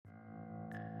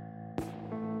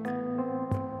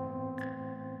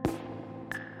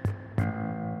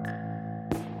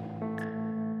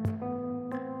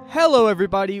Hello,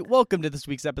 everybody. Welcome to this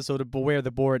week's episode of Beware the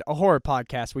Board, a horror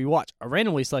podcast where we watch a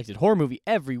randomly selected horror movie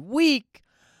every week.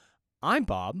 I'm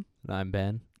Bob. And I'm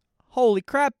Ben. Holy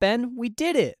crap, Ben. We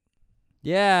did it.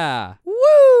 Yeah.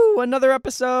 Woo! Another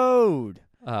episode.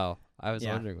 Oh, I was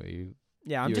Yeah. wondering what you...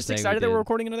 Yeah, I'm You were just saying we excited that we're did.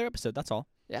 recording another episode. That's all.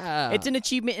 Yeah. It's an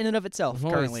achievement in and of itself, I'm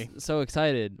always currently. so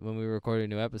excited when we record a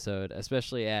new episode,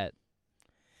 especially at...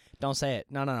 Don't say it.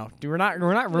 No. Dude, we're not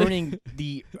ruining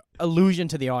the illusion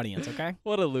to the audience, okay?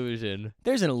 What illusion.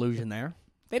 There's an illusion there.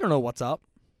 They don't know what's up.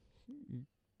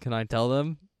 Can I tell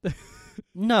them?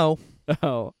 No.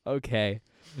 Oh, okay.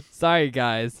 Sorry,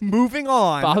 guys. Moving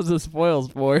on. Bob's a spoils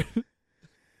board.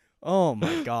 Oh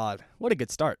my god. What a good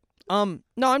start. No,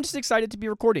 I'm just excited to be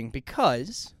recording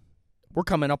because we're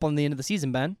coming up on the end of the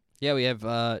season, Ben. Yeah, we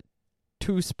have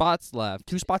 2 spots left.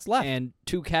 2 spots left. And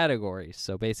 2 categories.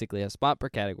 So basically a spot per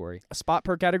category. A spot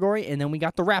per category, and then we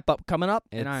got the wrap-up coming up,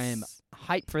 and I am It's-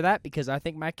 hyped for that because I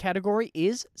think my category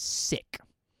is sick.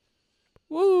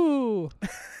 Woo!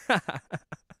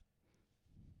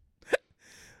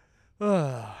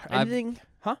 Anything?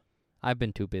 Huh? I've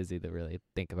been too busy to really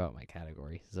think about my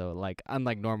category. So, like,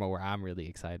 unlike normal where I'm really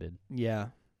excited. Yeah.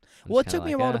 I'm Well, it just took kinda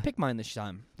me a like, while to "Ah, pick mine this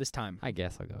time. I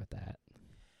guess I'll go with that.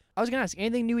 I was going to ask,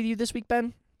 anything new with you this week,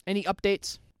 Ben? Any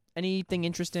updates? Anything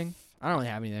interesting? I don't really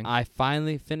have anything. I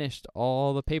finally finished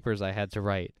all the papers I had to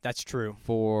write That's true.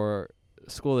 for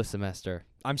school this semester.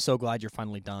 I'm so glad you're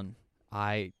finally done.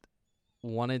 I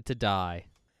wanted to die.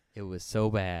 It was so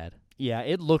bad. Yeah,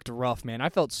 it looked rough, man. I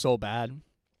felt so bad.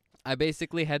 I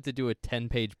basically had to do a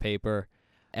 10-page paper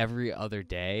every other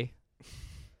day,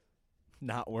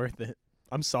 Not worth it.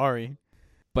 I'm sorry.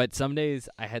 but some days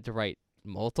I had to write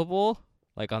multiple.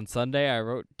 Like on Sunday, I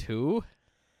wrote 2.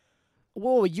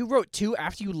 Whoa, you wrote 2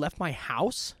 after you left my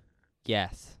house?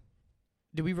 Yes.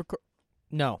 Did we record?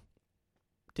 No.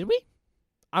 Did we?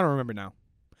 I don't remember now.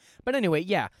 But anyway,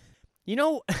 yeah. You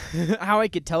know how I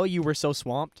could tell you were so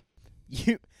swamped?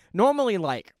 You normally,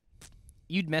 like,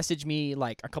 you'd message me,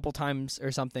 like, a couple times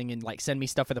or something and, like, send me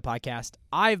stuff for the podcast.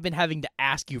 I've been having to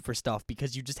ask you for stuff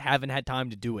because you just haven't had time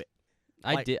to do it.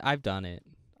 Like- I've done it.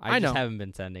 I I just know. haven't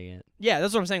been sending it. Yeah,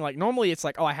 that's what I'm saying. Like, normally it's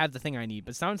like, oh, I have the thing I need.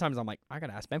 But sometimes I'm like, I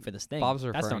gotta ask Ben for this thing. Bob's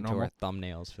That's referring not to normal. our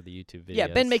thumbnails for the YouTube videos. Yeah,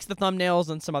 Ben makes the thumbnails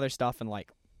and some other stuff and,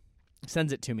 like,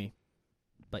 sends it to me.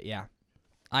 But, yeah.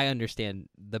 I understand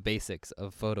the basics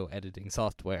of photo editing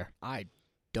software. I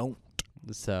don't.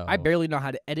 So I barely know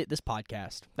how to edit this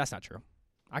podcast. That's not true.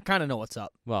 I kind of know what's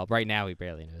up. Well, right now he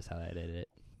barely knows how to edit it.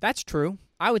 That's true.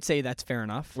 I would say that's fair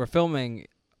enough. We're filming.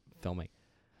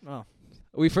 Oh.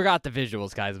 We forgot the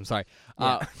visuals, guys. I'm sorry.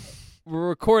 Yeah. We're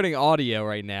recording audio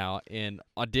right now in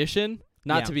Audition,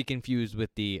 not Yeah. to be confused with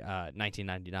the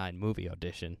 1999 movie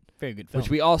Audition, Very good film. which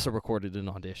we also recorded in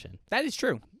Audition, That is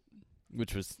true.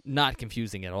 which was not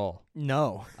confusing at all.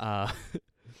 No.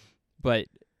 But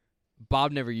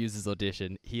Bob never uses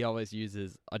Audition. He always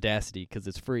uses Audacity because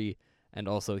it's free, and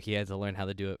also he had to learn how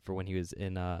to do it for when he was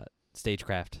in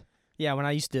Stagecraft. Yeah, when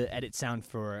I used to edit sound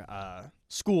for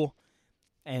school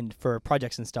and for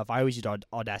projects and stuff, I always used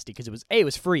Audacity because it was A, it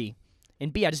was free,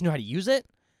 and B, I just knew how to use it.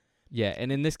 Yeah,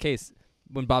 and in this case,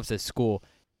 when Bob says school,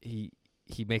 he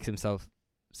makes himself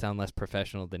sound less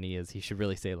professional than he is. He should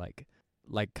really say like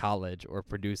college or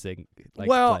producing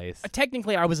plays.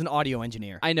 Technically, I was an audio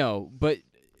engineer. I know, but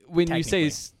when you say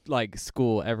Technically.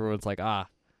 school, everyone's like,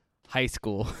 high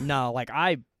school. No, like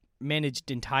I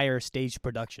managed entire stage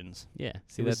productions. Yeah,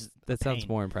 see It was that sounds pain.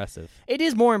 more impressive. It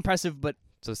is more impressive, but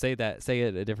So say it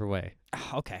a different way.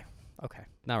 okay.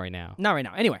 Not right now. Not right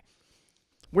now. Anyway,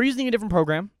 we're using a different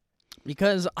program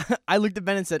because I looked at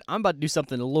Ben and said, I'm about to do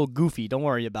something a little goofy. Don't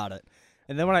worry about it.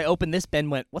 And then when I opened this, Ben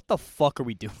went, what the fuck are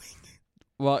we doing?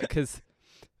 Well, because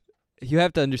you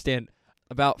have to understand,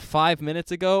 about 5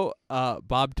 minutes ago,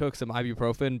 Bob took some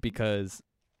ibuprofen because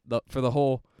for the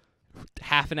whole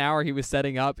half an hour he was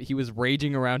setting up, he was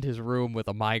raging around his room with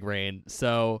a migraine.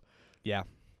 So Yeah.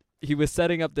 he was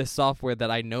setting up this software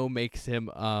that I know makes him,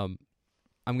 I'm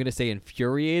going to say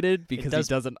infuriated because he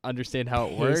doesn't understand how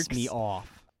it works. Piss me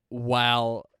off.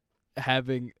 While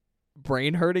having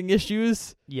brain-hurting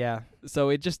issues. Yeah. So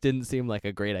it just didn't seem like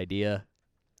a great idea.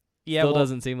 Yeah, Still well,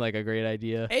 doesn't seem like a great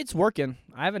idea. it's working.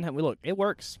 I haven't had, look, it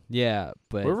works. Yeah,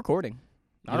 but We're recording.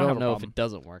 I don't know if it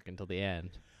doesn't work until the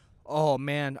end. Oh,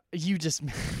 man. You just,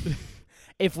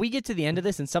 if we get to the end of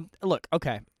this and look,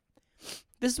 okay.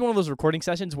 This is one of those recording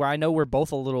sessions where I know we're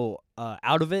both a little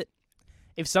out of it.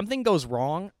 If something goes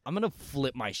wrong, I'm going to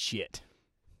flip my shit.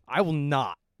 I will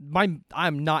not.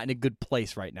 I'm not in a good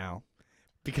place right now.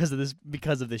 because of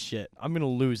this shit. I'm gonna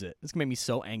lose it. It's gonna make me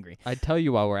so angry. I'd tell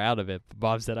you while we're out of it, but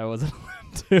Bob said I wasn't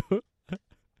allowed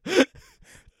to.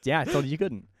 Yeah, I told you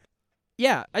couldn't.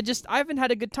 yeah, I haven't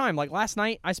had a good time. Like last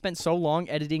night, I spent so long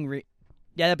editing.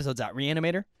 Yeah, the episode's out.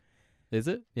 Reanimator. Is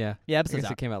it? Yeah. Yeah, I episode's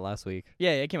guess out. it came out last week.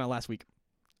 Yeah, it came out last week.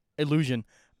 Illusion.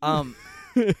 And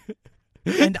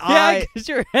I because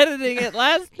you're editing it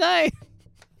last night.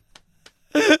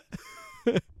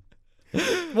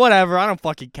 whatever. I don't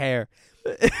fucking care.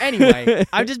 Anyway,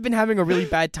 I've just been having a really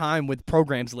bad time with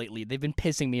programs lately. They've been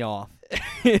pissing me off.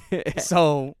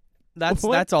 So that's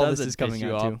all this is coming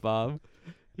out to. Bob.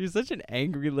 You're such an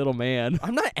angry little man.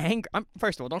 I'm not angry.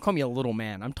 First of all, don't call me a little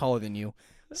man. I'm taller than you.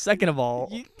 Second of all,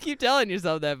 You keep telling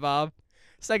yourself that, Bob.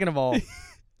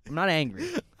 I'm not angry.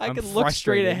 I I'm can look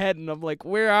straight frustrated. ahead and I'm like,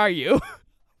 where are you?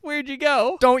 Where'd you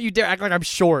go? Don't you dare act like I'm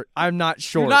short. I'm not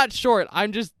short. You're not short.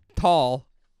 I'm just tall.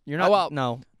 You're not. Oh, well.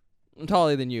 No. I'm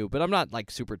taller than you, but I'm not like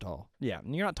super tall. Yeah,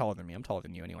 you're not taller than me. I'm taller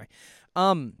than you anyway.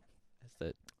 That's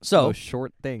the So most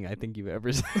short thing I think you've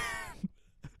ever said.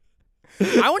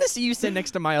 I want to see you sit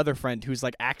next to my other friend who's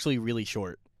like actually really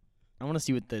short. I want to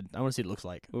see what it looks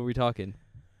like. What are we talking?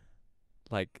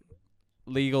 Like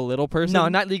legal little person? No,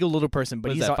 not legal little person, but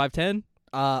What is he's that,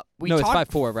 5'10"? we No, it's talked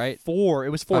 5'4", right? 4. It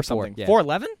was 4 5'4", something. yeah.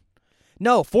 4'11"?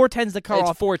 No, 4'10's the It's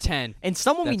cutoff. 4'10". And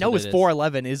someone we That's know what is it is.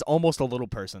 4'11" is almost a little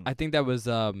person. I think that was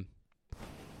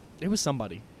It was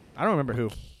somebody. I don't remember who.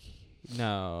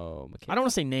 no. I don't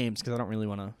want to say names because I don't really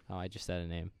want to. Oh, I just said a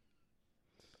name.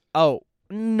 Oh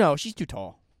no, she's too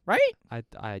tall, right? I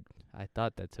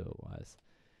thought that's who it was.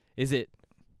 Is it?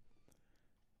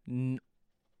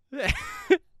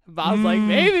 Bob's like,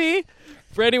 maybe.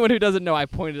 For anyone who doesn't know, I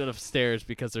pointed upstairs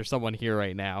because there's someone here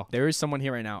right now. There is someone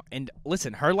here right now, and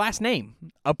listen, her last name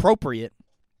appropriate.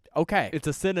 Okay, It's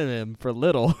a synonym for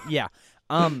little. yeah.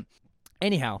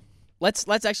 Anyhow, let's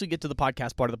actually get to the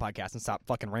podcast part of the podcast and stop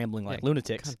fucking rambling like Yeah,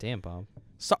 lunatics. God damn, Bob.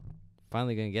 So,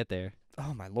 Finally gonna get there.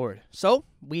 oh my lord. So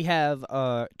we have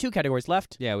 2 categories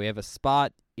left. Yeah, we have a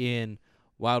spot in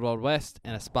Wild Wild West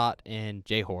and a spot in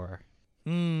J-horror.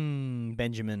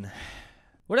 Benjamin.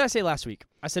 What did I say last week?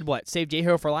 I said what? Save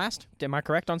J-Hero for last? Am I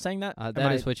correct on saying that?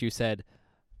 That is what you said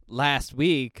last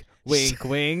week. Wink,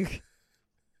 wink.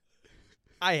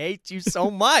 I hate you so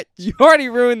much. You already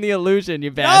ruined the illusion, you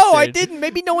bastard. No, I didn't.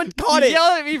 Maybe no one caught You it.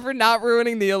 yelled at me for not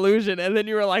ruining the illusion, and then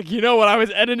you were like, you know what? I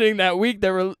was editing that week,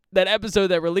 that episode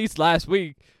that released last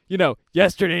week.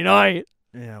 Yesterday night.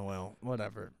 Yeah, well,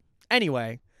 whatever.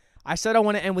 Anyway, I said I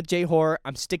want to end with J-Horror.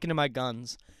 I'm sticking to my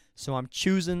guns. So I'm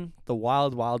choosing the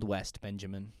Wild Wild West,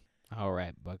 Benjamin. All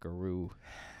right, buckaroo.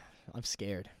 I'm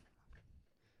scared.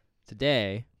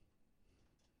 Today,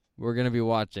 we're going to be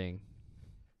watching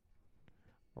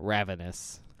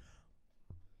Ravenous.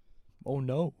 Oh,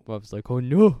 no. Bob's like, oh,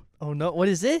 no. Oh, no. What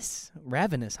is this?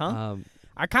 Ravenous, huh?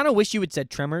 I kind of wish you had said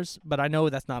Tremors, but I know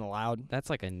that's not allowed. That's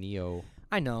like a neo.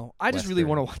 I know. I just really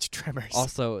Western. want to watch Tremors.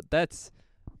 Also, that's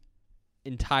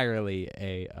entirely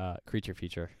a creature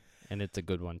feature, and it's a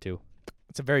good one, too.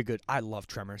 It's a very good. I love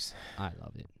Tremors. I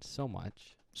love it so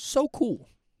much. So cool.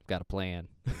 Got a plan.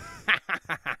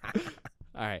 All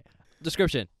right.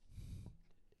 Description.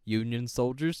 Union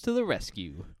soldiers to the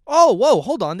rescue. Oh, whoa.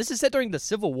 Hold on. This is set during the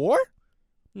Civil War?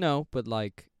 No, but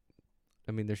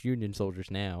there's Union soldiers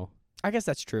now. I guess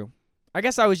that's true. I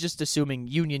guess I was just assuming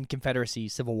Union, Confederacy,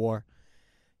 Civil War.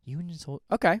 Union soldiers.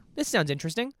 Okay. This sounds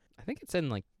interesting. I think it's in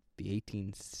the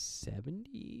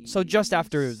 1870s. So just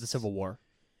after the Civil War.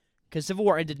 Because Civil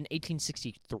War ended in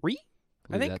 1863?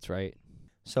 I think that's right.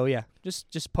 So yeah,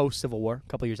 just post Civil War, a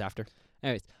couple years after.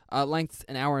 Anyways, length's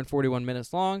an hour and 41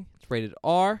 minutes long. It's rated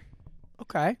R.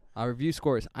 Okay. Review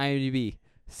score is IMDb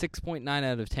 6.9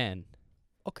 out of 10.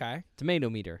 Okay. Tomato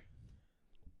meter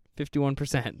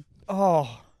 51%.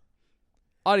 Oh.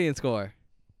 Audience score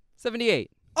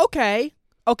 78. Okay.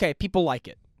 Okay, people like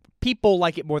it. People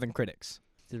like it more than critics.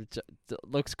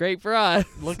 Looks great for us.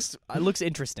 Looks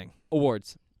interesting.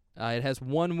 Awards. It has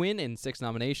 1 win and 6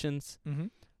 nominations. Mm-hmm.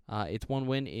 Its 1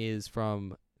 win is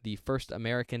from the First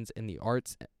Americans in the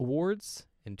Arts Awards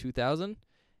in 2000.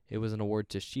 It was an award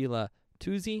to Sheila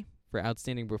Toozy for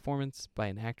outstanding performance by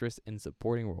an actress in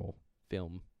supporting role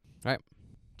film. All right.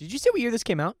 Did you say what year this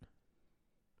came out?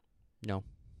 No.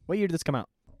 What year did this come out?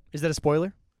 Is that a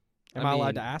spoiler? Am I allowed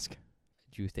mean, to ask?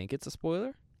 Do you think it's a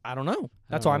spoiler? I don't know.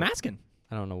 That's don't why I'm know. asking.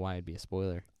 I don't know why it'd be a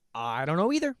spoiler. I don't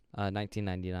know either.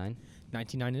 1999.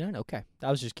 1999. Okay, I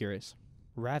was just curious.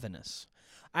 Ravenous.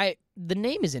 The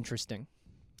name is interesting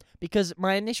because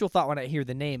my initial thought when I hear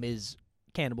the name is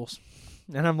cannibals,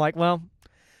 and I'm like, well,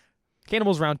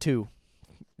 cannibals round 2.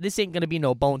 This ain't gonna be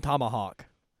no bone tomahawk.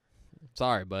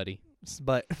 Sorry, buddy.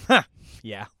 But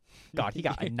yeah, God, he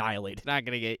got annihilated. Not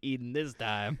gonna get eaten this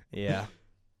time. Yeah,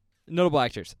 Notable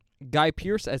actors: Guy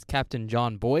Pearce as Captain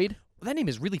John Boyd. that name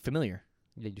is really familiar.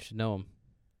 Yeah, you should know him.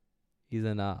 He's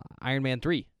in Iron Man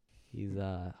 3. He's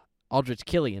Aldrich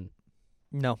Killian.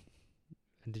 No,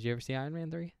 And did you ever see Iron Man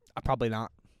 3? probably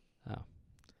not. Oh.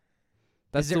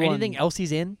 Is there anything else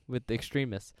he's in? with the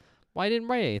Extremists? Well, I didn't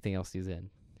write anything else he's in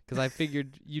because I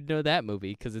figured you'd know that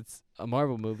movie because it's a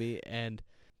Marvel movie and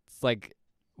it's like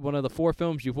one of the 4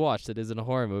 films you've watched that isn't a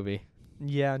horror movie.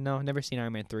 Yeah, no, never seen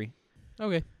Iron Man 3.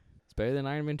 Okay. It's better than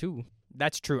Iron Man 2.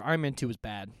 That's true. Iron Man 2 was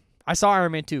bad. I saw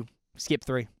Iron Man 2. Skip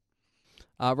 3.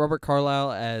 Robert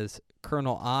Carlyle as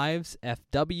Colonel Ives,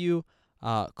 F.W.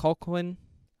 Colquhoun.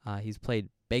 He's played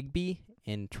Begbie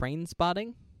in Train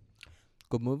Spotting.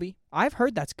 Good movie. I've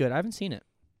heard that's good. I haven't seen it.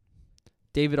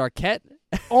 David Arquette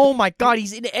Oh my God,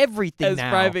 he's in everything as now.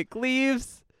 Private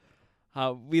Cleaves.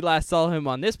 We last saw him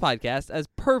on this podcast as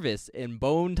Purvis in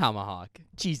Bone Tomahawk.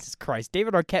 Jesus Christ,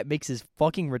 David Arquette makes his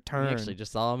fucking We return. actually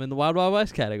just saw him in the Wild Wild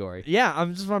West category. Yeah,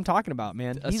 I'm just what I'm talking about,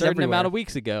 man. A He's certain everywhere. amount of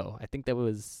weeks ago. I think that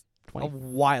was a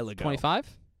while ago.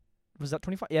 25? Was that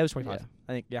 25? Yeah, it was 25. Yeah.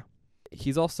 I think. Yeah.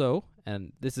 He's also,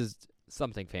 and this is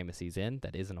something famous he's in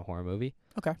that isn't a horror movie.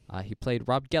 Okay. He played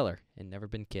Rob Geller in Never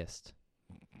Been Kissed,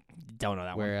 Don't know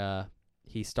that one. where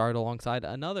he starred alongside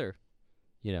another,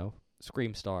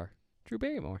 Scream star, Drew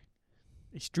Barrymore.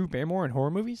 Is Drew Barrymore in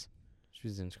horror movies? She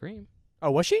was in Scream.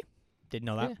 Oh, was she? Didn't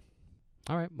know that. Yeah.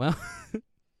 All right, well.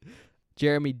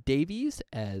 Jeremy Davies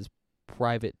as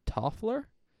Private Toffler.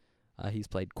 He's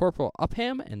played Corporal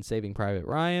Upham in Saving Private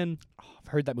Ryan. Oh, I've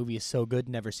heard that movie is so good.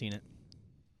 Never seen it.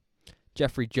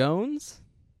 Jeffrey Jones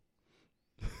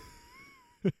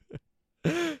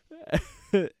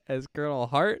as Colonel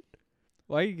Hart.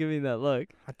 Why are you giving me that look?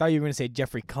 I thought you were going to say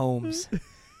Jeffrey Combs.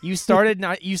 You started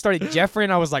Jeffrey,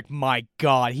 and I was like, my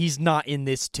God, he's not in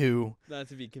this too. Not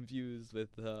to be confused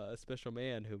with a special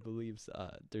man who believes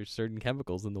there's certain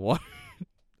chemicals in the water.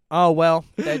 Oh, well,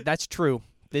 that's true.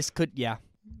 This could, yeah.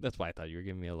 That's why I thought you were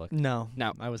giving me a look. No,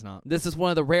 Now, I was not. this is one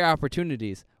of the rare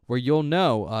opportunities where you'll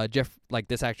know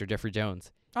this actor, Jeffrey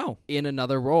Jones, Oh, in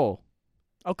another role.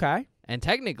 okay. And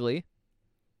technically,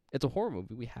 it's a horror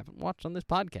movie we haven't watched on this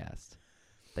podcast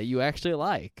that you actually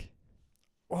like.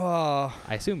 I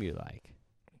assume you like.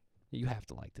 You have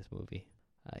to like this movie.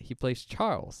 He plays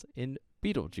Charles in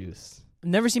Beetlejuice.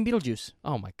 Never seen Beetlejuice.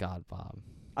 Oh my God, Bob!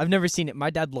 I've never seen it. My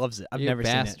dad loves it. I've You're never a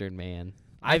seen it. bastard, man.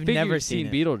 I've figured never you've seen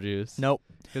it. Beetlejuice. Nope.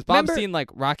 Because Bob's Remember- seen like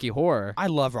Rocky Horror, I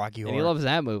love Rocky Horror. and he loves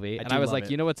that movie. I And do I was love like,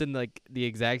 it. you know what's in like the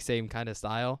exact same kind of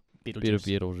style?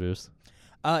 Beetlejuice. Beetlejuice.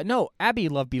 No, Abby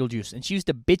loved Beetlejuice, and she used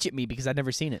to bitch at me because I'd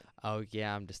never seen it. Oh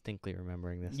yeah, I'm distinctly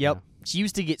remembering this. Yep. now. She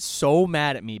used to get so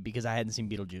mad at me because I hadn't seen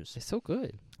Beetlejuice. It's so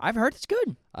good. I've heard it's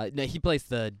good. No, he plays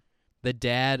the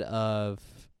dad of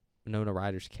Winona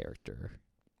Ryder's character.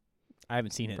 I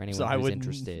haven't seen it, For anyone so I who's wouldn't.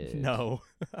 interested. No.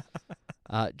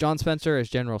 John Spencer as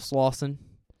General Slauson.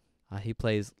 He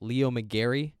plays Leo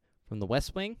McGarry from The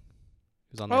West Wing.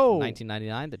 He was on there Oh. from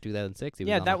 1999 to 2006. He was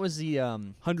Yeah, on that was the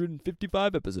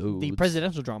 155 episodes.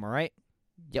 presidential drama, right?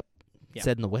 Yep. Yeah.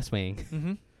 Said in The West Wing.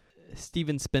 Mm-hmm.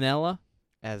 Steven Spinella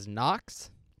as Knox.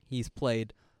 He's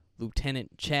played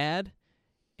Lieutenant Chad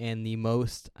in the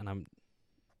most, and I'm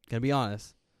going to be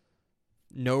honest,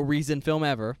 no reason film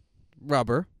ever,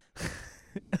 Rubber.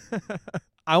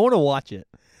 I want to watch it.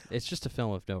 It's just a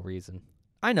film of no reason.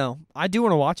 I know. I do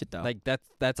want to watch it though. Like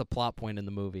that's a plot point in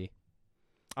the movie.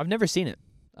 I've never seen it.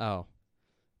 Oh.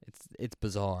 It's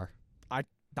bizarre.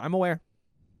 I'm aware.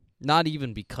 Not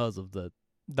even because of the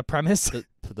premise.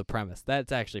 the premise.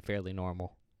 That's actually fairly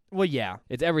normal. Well, yeah.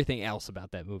 It's everything else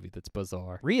about that movie that's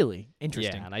bizarre. Really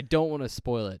interesting. Yeah, and I don't want to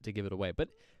spoil it to give it away. But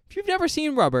if you've never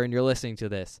seen Rubber and you're listening to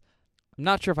this, I'm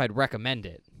not sure if I'd recommend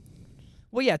it.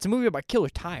 Well, yeah, it's a movie about killer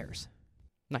tires.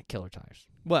 Not Killer Tires.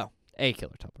 Well, A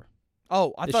Killer Tupper.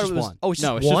 oh, I It's thought just it was. one. Oh, it's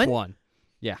no, just it's one. just one.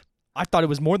 I thought it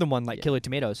was more than one, like Yeah. Killer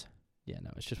Tomatoes. Yeah,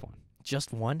 no, it's just one.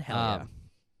 Just one? Hell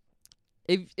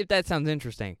yeah. If that sounds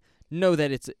interesting, know that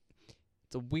it's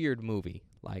a weird movie.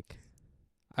 Like,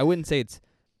 I wouldn't say it's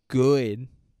good.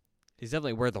 It's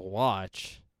definitely worth a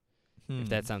watch. If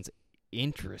that sounds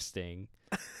interesting.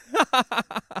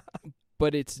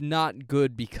 But it's not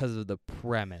good because of the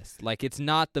premise. Like, it's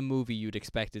not the movie you'd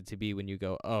expect it to be when you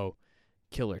go, oh,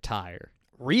 Killer Tire.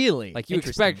 Really? Like, you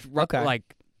Interesting. expect, Okay.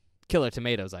 like, Killer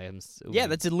Tomatoes, I am assuming. Yeah,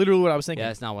 that's literally what I was thinking. Yeah,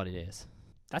 that's not what it is.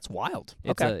 That's wild.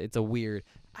 It's Okay. it's a weird,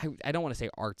 I don't want to say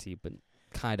artsy, but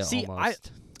kind of See,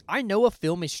 almost. I know a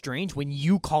film is strange when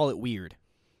you call it weird.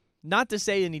 Not to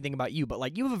say anything about you, but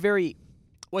like you have a very,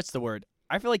 what's the word?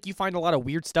 I feel like you find a lot of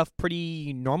weird stuff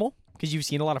pretty normal because you've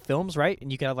seen a lot of films, right?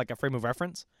 And you can have like a frame of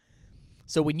reference.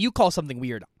 So when you call something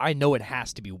weird, I know it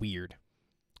has to be weird.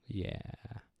 Yeah.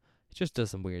 It just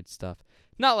does some weird stuff.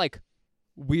 Not like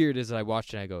weird as I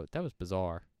watched it and I go, that was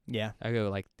bizarre. Yeah. I go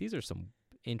like, these are some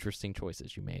interesting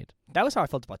choices you made. That was how I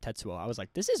felt about Tetsuo. I was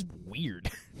like, this is weird.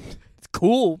 It's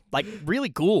cool. Like, really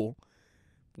cool.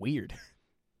 Weird.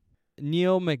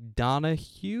 Neil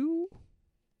McDonough?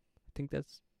 I think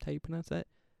that's how you pronounce that.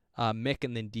 Mick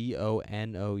and then Donoughh.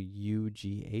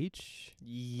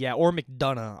 Yeah, or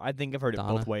McDonough. I think I've heard it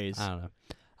both ways. I don't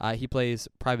know. He plays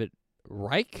Private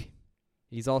Reich.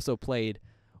 He's also played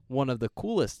one of the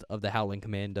coolest of the Howling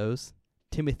Commandos,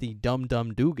 Timothy Dum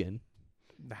Dum Dugan,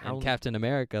 and Captain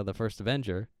America, the First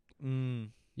Avenger. You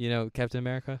know Captain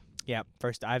America? Yeah,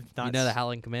 first I've not. You know the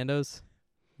Howling Commandos?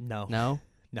 No. No?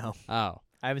 No. Oh.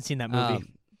 I haven't seen that movie.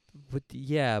 But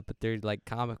they're like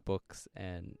comic books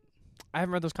and I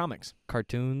haven't read those comics.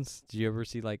 cartoons. Did you ever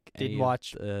see like Didn't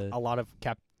watch a lot of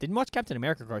Didn't watch Captain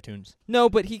America cartoons. No,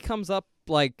 but he comes up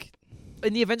like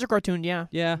In the Avenger cartoon, yeah.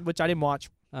 Yeah. Which I didn't watch.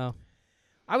 Oh.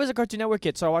 I was a Cartoon Network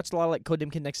kid, so I watched a lot of like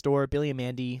Codename Kid Next Door, Billy and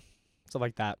Mandy, stuff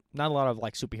like that. Not a lot of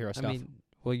like superhero stuff. I mean,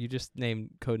 well, you just named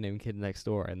Codename Kid Next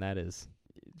Door, and that is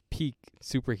peak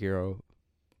superhero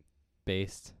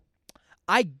based.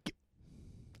 I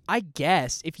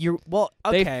guess if you're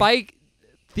okay. They fight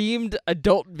themed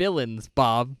adult villains,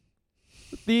 Bob.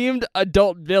 Themed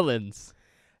adult villains.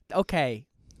 Okay.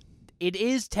 It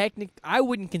is I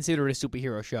wouldn't consider it a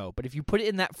superhero show, but if you put it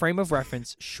in that frame of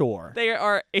reference, sure. They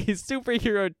are a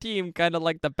superhero team, kind of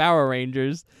like the Power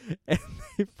Rangers, and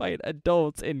they fight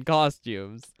adults in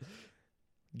costumes.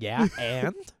 Yeah,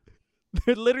 and?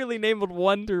 They're literally named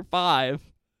 1 through 5,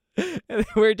 and they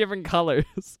wear different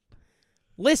colors.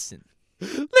 Listen,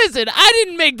 I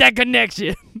didn't make that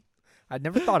connection. I'd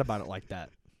never thought about it like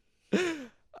that.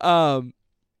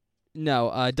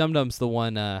 No, Dum Dum's the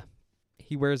one.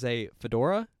 He wears a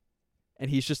fedora, and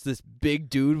he's just this big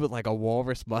dude with like a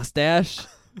walrus mustache.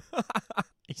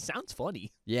 He sounds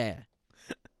funny. Yeah.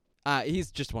 He's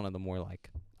just one of the more like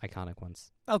iconic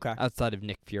ones. Okay. Outside of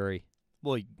Nick Fury.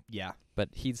 Well, yeah. But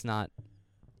he's not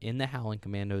in the Howling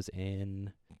Commandos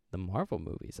in the Marvel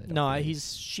movies. I don't No, believe. he's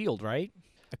S.H.I.E.L.D., right?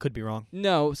 I could be wrong.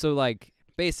 No, so like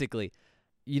basically,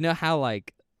 you know how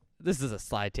like this is a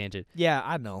side tangent. Yeah,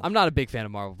 I know. I'm not a big fan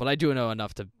of Marvel, but I do know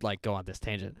enough to like go on this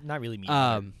tangent. Not really me.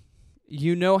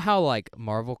 You know how like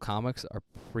Marvel comics are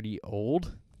pretty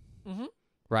old? Mm-hmm.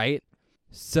 Right?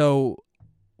 So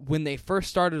when they first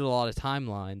started a lot of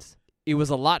timelines, it was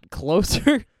a lot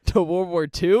closer to World War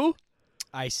II.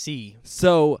 I see.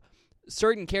 So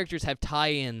certain characters have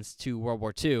tie-ins to World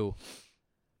War II.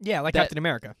 Yeah, like Captain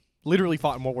America. Literally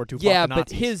fought in World War II. Yeah, fought the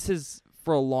but Nazis. his has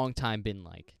for a long time been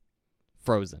like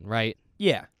frozen, right?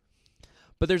 Yeah.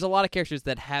 But there's a lot of characters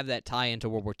that have that tie-in to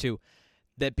World War II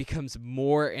that becomes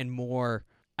more and more,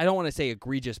 I don't want to say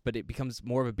egregious, but it becomes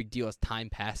more of a big deal as time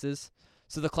passes.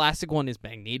 So the classic one is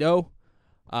Magneto,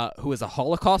 who is a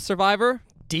Holocaust survivor.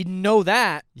 Didn't know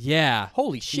that. Yeah.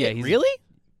 Holy shit, he's- really?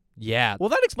 Yeah. Well,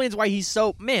 that explains why he's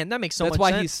so... Man, that makes so That's much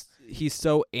why sense. he's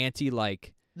so anti,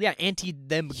 like... Yeah, anti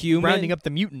them human, rounding up the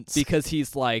mutants. Because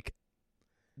he's like,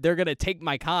 they're going to take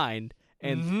my kind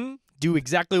and do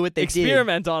exactly what they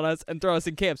experiment on us and throw us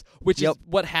in camps, which Yep. is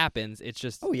what happens. It's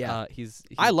just... Oh, yeah. He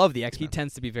I love the X-Men. He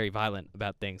tends to be very violent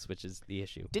about things, which is the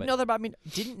issue. Didn't know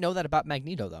that about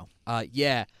Magneto, though.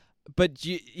 Yeah. But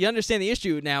you understand the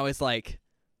issue now is like,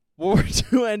 World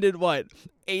War II ended, what,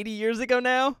 80 years ago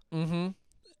now? Mm-hmm.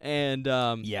 And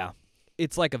yeah,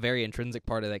 it's like a very intrinsic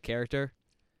part of that character.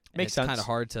 Makes sense. It's kind of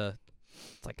hard to.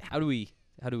 It's like how do we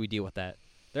deal with that?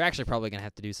 They're actually probably gonna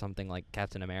have to do something like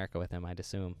Captain America with him, I'd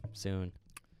assume soon.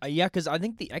 Yeah, because I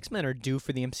think the X-Men are due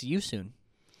for the MCU soon.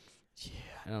 Yeah,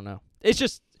 I don't know. It's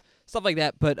just stuff like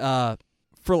that. But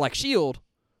for like S.H.I.E.L.D.,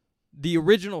 the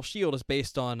original S.H.I.E.L.D. is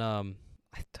based on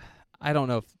I don't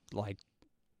know if like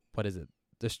what is it?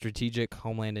 The Strategic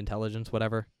Homeland Intelligence,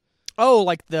 whatever. Oh,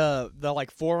 like the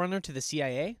like forerunner to the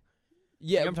CIA?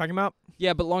 Yeah, You know what I'm talking about?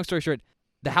 Yeah, but long story short,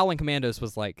 the Howling Commandos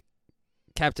was like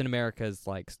Captain America's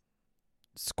like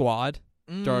squad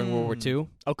during World War II,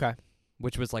 Okay.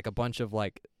 which was like a bunch of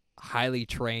like highly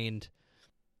trained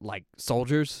like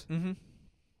soldiers, Mm-hmm.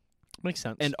 Makes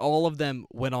sense. and all of them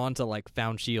went on to like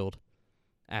found S.H.I.E.L.D.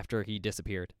 after he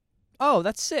disappeared. Oh,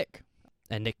 that's sick.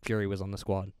 And Nick Fury was on the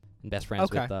squad and best friends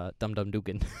Okay. with Dum Dum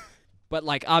Dugan. But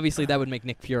like obviously that would make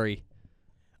Nick Fury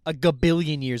A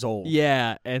gabillion years old.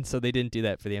 Yeah, and so they didn't do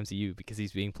that for the MCU because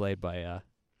he's being played by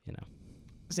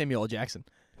Samuel L. Jackson.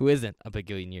 who isn't a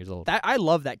bagillion years old. I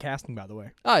love that casting, by the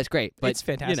way. Oh, it's great, but It's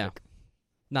fantastic. you know,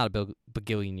 not a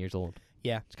bagillion years old.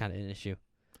 Yeah. It's kind of an issue.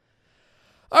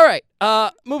 All right,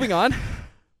 moving on.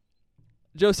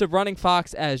 Joseph Running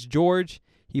Fox as George.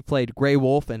 He played Grey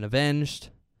Wolf in Avenged.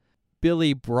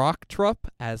 Billy Brocktrup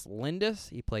as Lindis.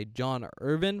 He played John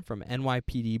Irvin from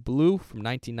NYPD Blue from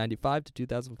 1995 to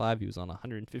 2005. He was on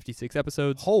 156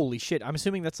 episodes. Holy shit. I'm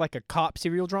assuming that's like a cop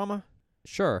serial drama?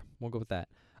 Sure, we'll go with that.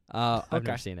 I've Okay.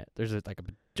 never seen it. There's like a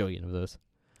bajillion of those.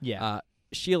 Yeah.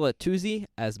 Sheila Toozy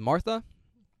as Martha.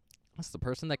 That's the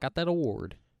person that got that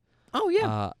award. Oh,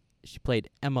 yeah. She played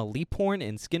Emma Leaphorn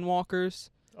in Skinwalkers,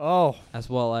 as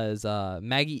well as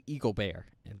Maggie Eaglebear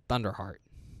in Thunderheart.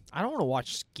 I don't want to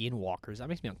watch Skinwalkers. That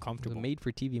makes me It was uncomfortable. a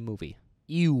made-for-TV movie.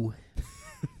 Ew.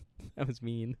 That was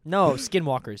mean. No,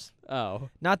 Skinwalkers. Oh.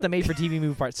 Not the made-for-TV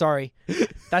movie part. Sorry.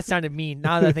 That sounded mean.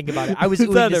 Now that I think about it. I was It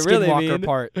oohing the sounded really Skinwalker mean.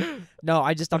 part. No,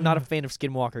 I'm not a fan of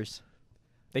Skinwalkers.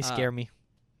 They scare me.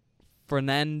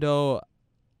 Fernando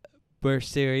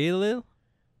Becerril.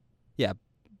 Yeah,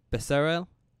 Becerril.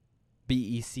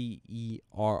 Becerril.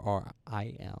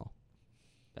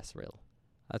 Becerril.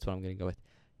 That's what I'm going to go with.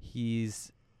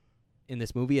 He's in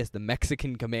this movie as the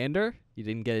Mexican commander. He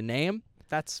didn't get a name.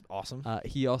 That's awesome.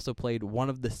 He also played one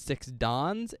of the 6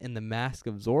 Dons in The Mask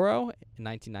of Zorro in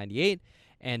 1998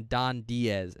 and Don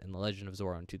Diaz in The Legend of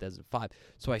Zorro in 2005.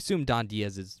 So I assume Don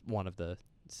Diaz is one of the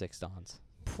 6 Dons.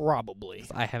 Probably.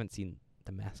 I haven't seen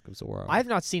The Mask of Zorro. I've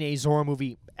not seen a Zorro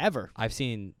movie ever. I've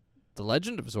seen The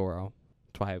Legend of Zorro.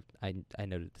 That's why I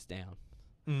noted this down.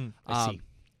 I see.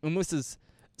 And this is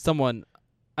someone,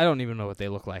 I don't even know what they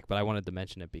look like, but I wanted to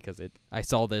mention it because I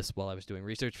saw this while I was doing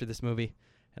research for this movie,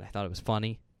 and I thought it was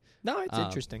funny. No, it's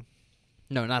interesting.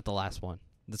 No, not the last one.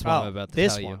 This one I'm about to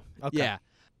this tell one. you. Okay. Yeah.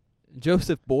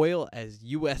 Joseph Boyle as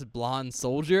U.S. Blonde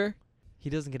Soldier. He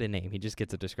doesn't get a name. He just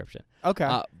gets a description.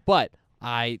 Okay. But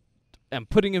I am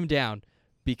putting him down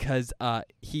because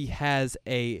he has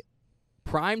a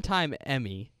Primetime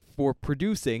Emmy for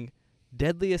producing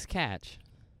Deadliest Catch.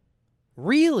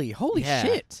 Really? Holy Yeah.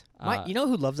 shit. You know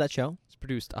who loves that show? It's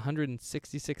produced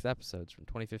 166 episodes from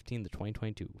 2015 to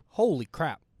 2022. Holy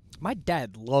crap. My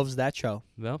dad loves that show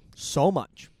Well, so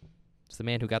much. it's the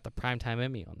man who got the Primetime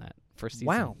Emmy on that first season.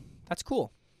 Wow. That's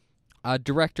cool.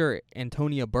 Director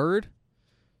Antonia Bird.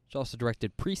 She also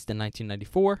directed Priest in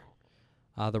 1994.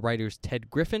 The writer's Ted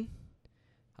Griffin.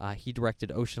 He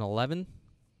directed Ocean 11.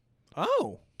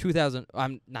 Oh. 2000.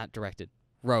 I'm not directed.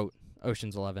 Wrote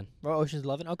Ocean's 11. Oh, Ocean's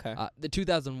 11? Okay. The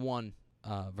 2001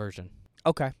 version,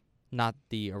 Okay. not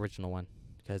the original one,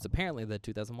 because apparently the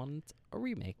 2001 is a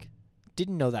remake.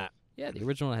 Didn't know that. Yeah, the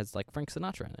original has like Frank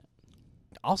Sinatra in it.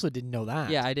 Also didn't know that.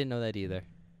 Yeah, I didn't know that either.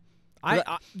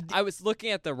 I I was looking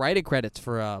at the writing credits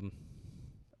for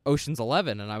Ocean's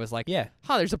 11, and I was like, yeah.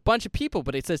 there's a bunch of people,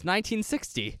 but it says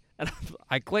 1960. And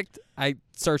I clicked, I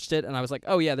searched it, and I was like,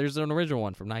 oh, yeah, there's an original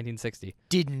one from 1960.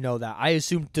 Didn't know that. I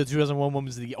assumed the 2001 one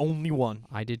was the only one.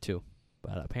 I did too.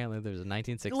 But apparently there's a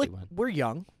 1960 Look, one. we're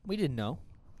young. We didn't know.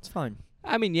 It's fine.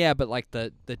 I mean, yeah, but like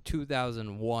the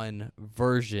 2001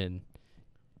 version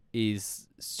is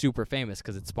super famous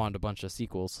because it spawned a bunch of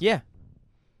sequels. Yeah.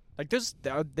 Like,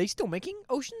 are they still making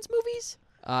Ocean's movies?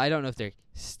 I don't know if they're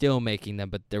still making them,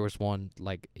 but there was one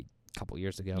like a couple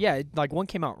years ago. Yeah, like one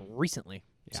came out recently.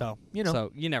 Yeah. So, you know.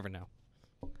 So you never know.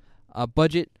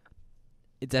 Budget,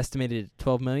 it's estimated at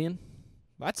 $12 million.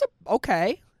 That's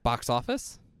okay. Box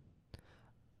office,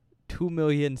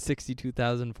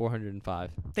 $2,062,405.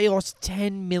 They lost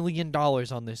 $10 million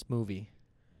on this movie.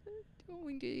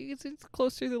 It's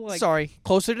closer to like Sorry,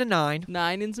 closer to 9.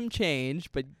 9 and some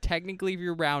change, but technically, if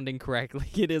you're rounding correctly,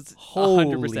 it is Holy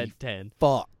 100% 10.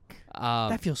 Fuck.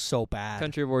 That feels so bad.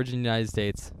 Country of origin, United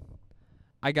States.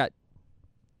 I got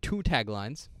 2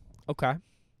 taglines. Okay. I'm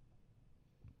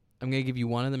going to give you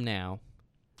one of them now,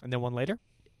 And then one later?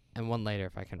 and one later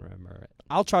if I can remember it.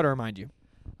 I'll try to remind you.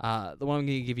 The one I'm going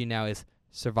to give you now is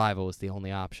survival is the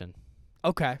only option.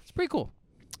 Okay. It's pretty cool.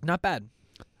 Not bad.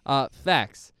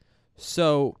 Facts.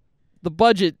 So, the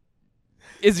budget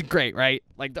isn't great, right?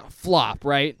 Like, the flop,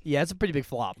 right? Yeah, it's a pretty big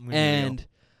flop. And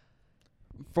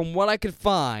from what I could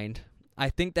find, I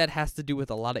think that has to do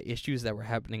with a lot of issues that were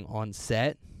happening on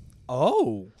set.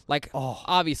 Oh. Like,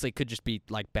 obviously, it could just be,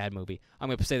 like, bad movie. I'm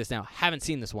going to say this now. Haven't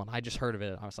seen this one. I just heard of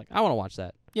it. I was like, I want to watch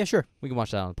that. Yeah, sure. We can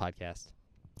watch that on the podcast.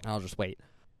 I'll just wait.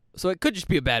 So, it could just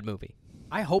be a bad movie.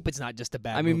 I hope it's not just a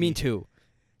bad movie. I mean, me too.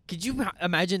 Could you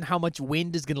imagine how much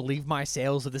wind is going to leave my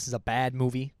sails if this is a bad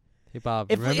movie? Hey, Bob,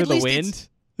 If remember at the least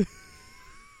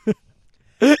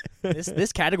wind?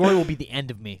 This category will be the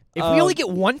end of me. If we only get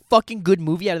one fucking good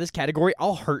movie out of this category,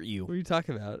 I'll hurt you. What are you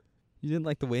talking about? You didn't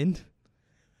like the wind?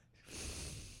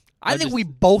 I think we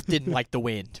both didn't like The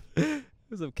Wind. It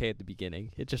was okay at the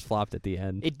beginning. It just flopped at the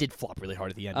end. It did flop really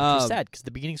hard at the end, which was sad because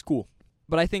the beginning's cool.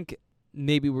 But I think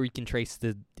maybe where you can trace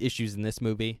the issues in this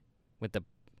movie with the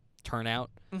turnout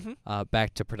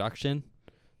back to production.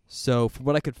 So from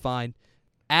what I could find,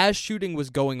 as shooting was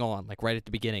going on, like right at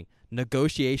the beginning,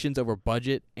 negotiations over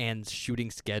budget and shooting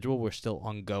schedule were still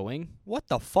ongoing. What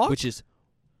the fuck? Which is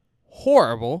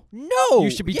horrible. No.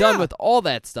 You should be done with all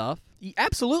that stuff.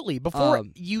 Absolutely. Before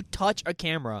you touch a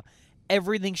camera,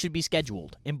 everything should be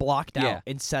scheduled and blocked out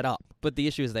and set up. But the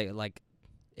issue is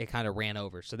it kind of ran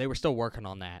over. So they were still working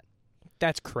on that.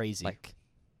 That's crazy.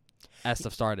 As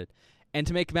stuff started. And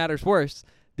to make matters worse,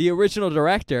 the original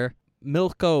director,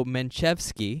 Milko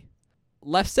Menchevsky,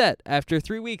 left set after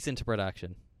 3 weeks into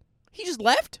production. He just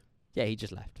left? Yeah, he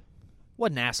just left.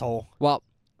 What an asshole. Well,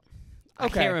 I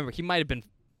Okay. can't remember. He might have been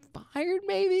fired,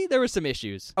 maybe? There were some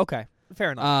issues. Okay.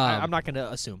 Fair enough. I'm not going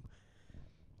to assume.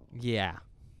 Yeah.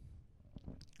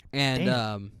 And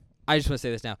I just want to say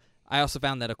this now. I also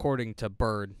found that according to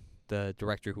Bird, the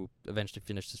director who eventually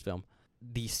finished this film,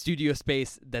 the studio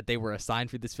space that they were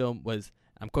assigned for this film was,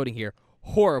 I'm quoting here,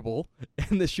 horrible.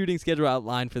 And the shooting schedule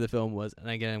outlined for the film was, and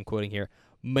again I'm quoting here,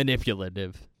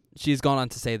 manipulative. She's gone on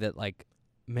to say that,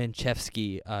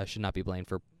 Menchevsky should not be blamed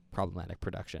for problematic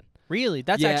production. Really?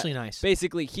 That's actually nice.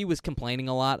 Basically, he was complaining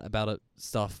a lot about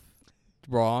stuff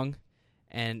wrong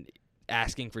and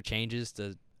asking for changes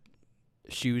to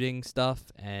shooting stuff,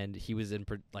 and he was in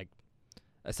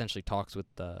essentially talks with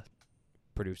the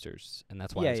producers, and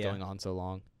that's why it was going on so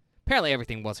long. Apparently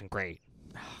everything wasn't great.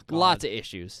 Lots of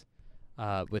issues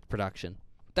with production.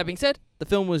 That being said, the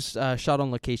film was shot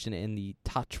on location in the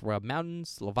Tatra Mountains,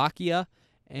 Slovakia,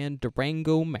 and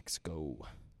Durango, Mexico.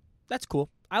 That's cool.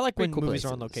 I like when Pretty cool movies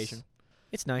are on places. location.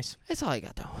 It's nice. That's all I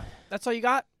got, though. That's all you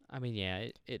got? I mean, yeah,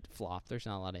 it flopped. There's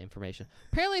not a lot of information.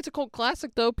 Apparently it's a cult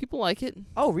classic, though. People like it.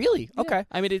 Oh, really? Yeah. Okay.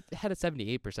 I mean, it had a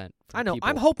 78%. I know. People.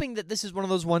 I'm hoping that this is one of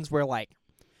those ones where,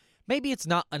 maybe it's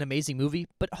not an amazing movie,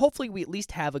 but hopefully we at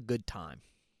least have a good time.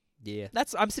 Yeah.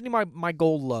 I'm setting my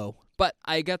goal low. But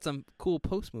I got some cool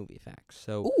post-movie facts.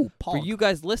 So Ooh, for pog. you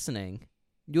guys listening,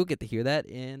 you'll get to hear that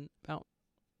in about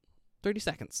 30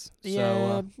 seconds.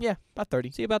 Yeah, So, about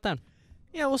 30. see you about then.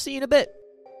 Yeah, we'll see you in a bit.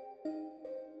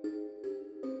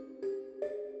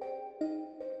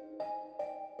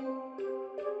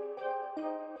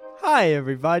 Hi,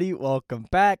 everybody. Welcome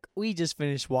back. We just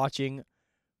finished watching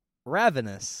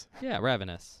Ravenous. Yeah,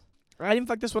 Ravenous. I didn't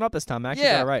fuck this one up this time. I actually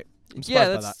Yeah. got it right. I'm surprised Yeah, by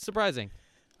that's that. surprising.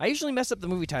 I usually mess up the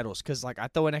movie titles because, I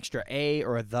throw an extra A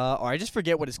or a the, or I just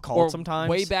forget what it's called Or sometimes.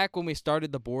 way back when we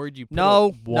started the board, you put No,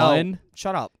 a one. no.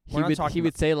 Shut up. We're not talking He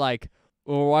would say, when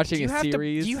we're watching Do you a have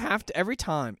series, To, you have to every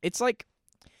time. It's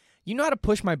you know how to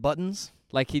push my buttons?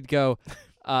 he'd go,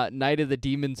 Night of the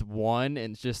Demons 1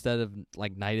 instead of,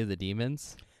 Night of the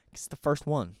Demons. It's the first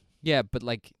one. Yeah, but,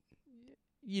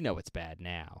 you know it's bad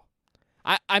now.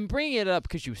 I'm bringing it up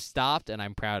because you stopped, and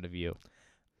I'm proud of you.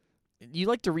 You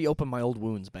like to reopen my old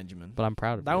wounds, Benjamin. But I'm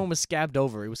proud of you. That one was scabbed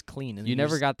over. It was clean. And You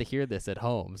never got to hear this at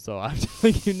home, so I'm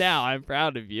telling you now, I'm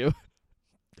proud of you.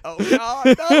 Oh, God.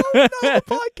 No, the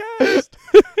podcast.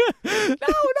 No,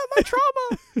 not my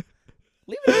trauma.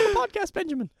 Leave it on the podcast,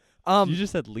 Benjamin. You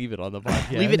just said leave it on the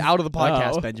podcast. Leave it out of the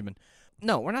podcast, Oh. Benjamin.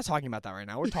 No, we're not talking about that right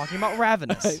now. We're talking about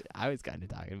Ravenous. I was kind of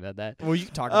talking about that. Well, you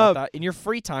can talk about that in your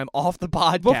free time off the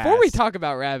podcast. Before we talk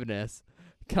about Ravenous,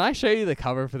 can I show you the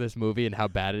cover for this movie and how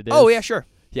bad it is? Oh, yeah, sure.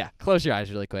 Yeah, close your eyes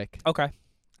really quick. Okay.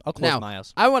 I'll close Now, my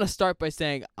eyes. I want to start by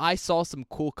saying I saw some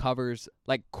cool covers,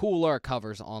 cooler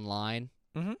covers online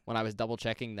when I was double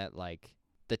checking that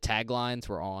the taglines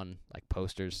were on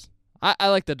posters. I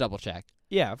like to double check.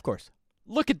 Yeah, of course.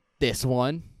 Look at this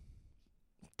one.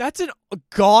 That's a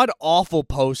god-awful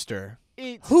poster.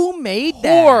 It's Who made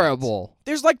that? horrible.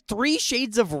 There's 3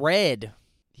 shades of red.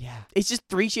 Yeah. It's just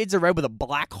 3 shades of red with a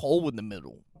black hole in the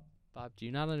middle. Bob, do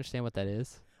you not understand what that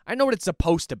is? I know what it's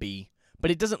supposed to be, but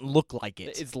it doesn't look like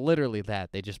it. It's literally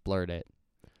that. They just blurred it.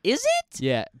 Is it?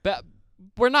 Yeah, but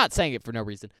we're not saying it for no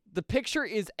reason. The picture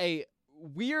is a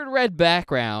weird red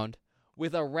background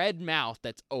with a red mouth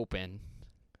that's open.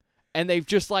 And they've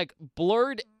just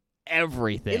blurred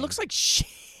everything. It looks like shit.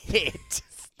 It's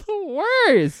the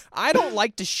worst. I don't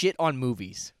like to shit on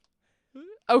movies.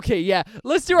 Okay, yeah.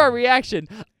 Let's do our reaction.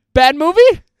 Bad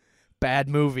movie? Bad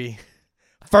movie.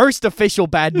 First official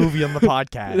bad movie on the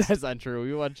podcast. That's not true.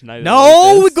 We watched Night of the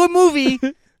No, Demons. good movie.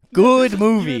 Good You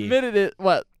movie. admitted it,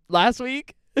 last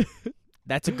week?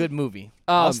 That's a good movie.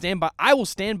 I will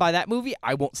stand by that movie.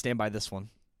 I won't stand by this one.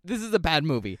 This is a bad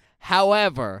movie.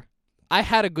 However, I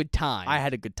had a good time. I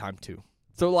had a good time too.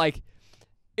 So,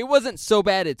 it wasn't so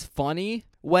bad it's funny,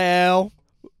 Well,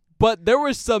 but there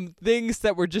were some things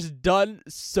that were just done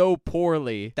so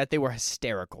poorly that they were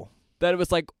hysterical. that it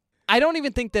was I don't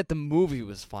even think that the movie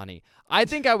was funny. I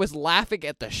think I was laughing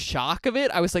at the shock of it.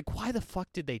 I was like, why the fuck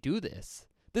did they do this?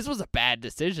 This was a bad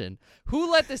decision.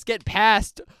 Who let this get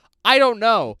past? I don't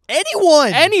know.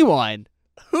 Anyone.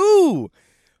 Who?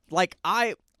 Like,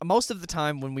 most of the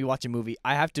time when we watch a movie,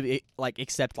 I have to,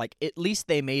 accept, at least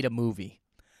they made a movie.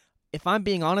 If I'm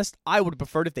being honest, I would have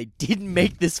preferred if they didn't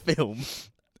make this film.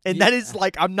 And that is,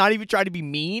 I'm not even trying to be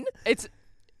mean. It's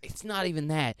not even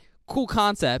that. Cool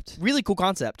concept. Really cool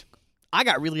concept. I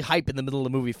got really hype in the middle of the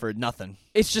movie for nothing.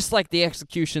 It's just the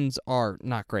executions are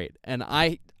not great. And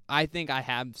I think I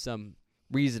have some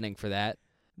reasoning for that.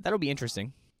 That'll be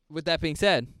interesting. With that being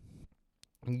said,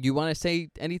 you want to say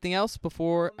anything else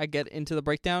before I get into the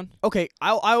breakdown? Okay,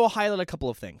 I will highlight a couple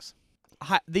of things.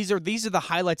 These are the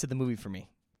highlights of the movie for me,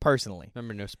 personally.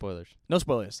 Remember, no spoilers. No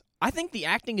spoilers. I think the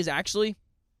acting is actually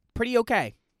pretty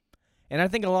okay. And I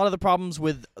think a lot of the problems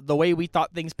with the way we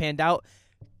thought things panned out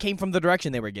came from the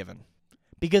direction they were given.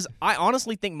 Because I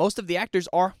honestly think most of the actors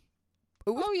are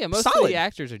most solid. of the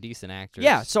actors are decent actors.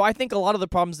 Yeah, so I think a lot of the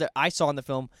problems that I saw in the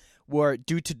film were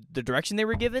due to the direction they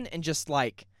were given and just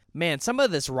man, some of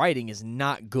this writing is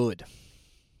not good.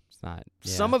 It's not.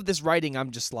 Yeah. Some of this writing, I'm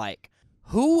just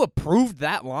who approved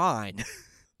that line?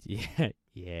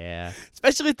 Yeah.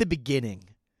 Especially at the beginning.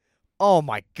 Oh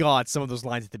my God, some of those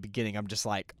lines at the beginning, I'm just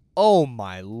oh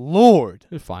my Lord.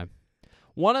 It's fine.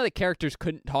 One of the characters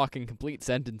couldn't talk in complete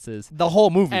sentences. The whole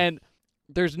movie. And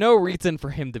there's no reason for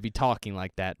him to be talking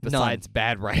like that besides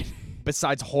bad writing.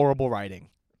 Besides horrible writing.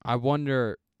 I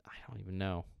wonder. I don't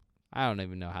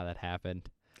even know how that happened.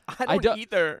 I don't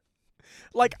either.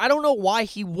 I don't know why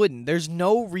he wouldn't. There's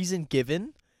no reason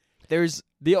given. There's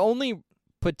the only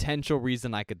potential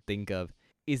reason I could think of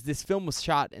is this film was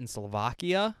shot in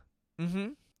Slovakia. Mm-hmm.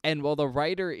 And while the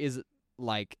writer is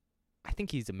I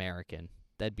think he's American.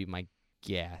 That'd be my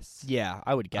guess. Yeah,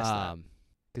 I would guess that.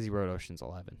 Because he wrote Ocean's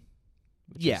 11,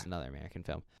 which Yeah. is another American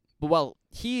film. But while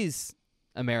he's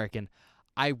American,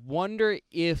 I wonder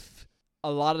if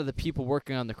a lot of the people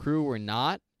working on the crew were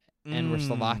not and were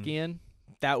Slovakian.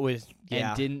 That was,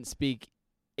 and didn't speak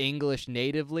English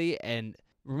natively. And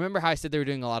remember how I said they were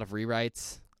doing a lot of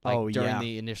rewrites during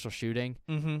the initial shooting?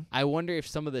 Mm-hmm. I wonder if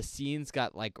some of the scenes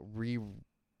got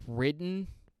rewritten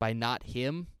by not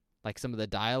him, some of the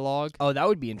dialogue. Oh, that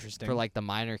would be interesting. For the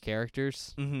minor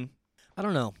characters. Mm-hmm. I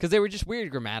don't know. Because they were just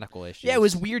weird grammatical issues. Yeah, it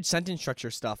was weird sentence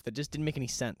structure stuff that just didn't make any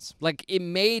sense. It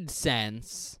made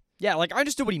sense. Yeah, I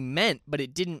understood what he meant, but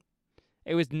it didn't.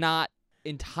 It was not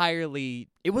entirely.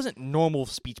 It wasn't normal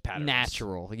speech patterns.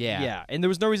 Natural, yeah. Yeah, and there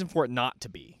was no reason for it not to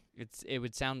be. It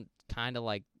would sound kind of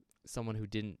like someone who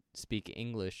didn't speak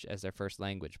English as their first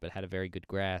language, but had a very good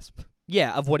grasp.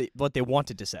 Yeah, of what they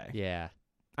wanted to say. Yeah,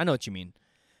 I know what you mean.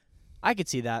 I could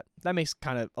see that. That makes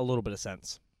kind of a little bit of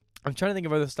sense. I'm trying to think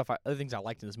of other things I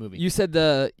liked in this movie. You said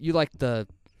you liked the.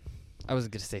 I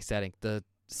wasn't gonna say setting, the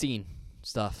scene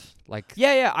stuff.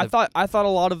 Yeah. I thought a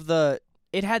lot of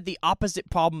it had the opposite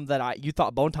problem that you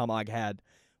thought Bone Tomahawk had,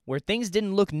 where things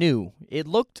didn't look new. It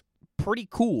looked pretty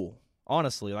cool,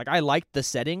 honestly. I liked the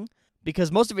setting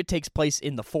because most of it takes place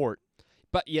in the fort.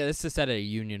 But yeah, this is set at a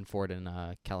Union fort in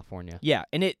California. Yeah,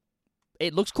 and it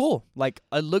looks cool.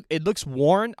 It looks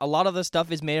worn. A lot of the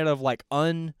stuff is made out of what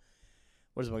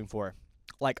was I looking for?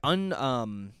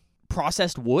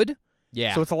 Processed wood.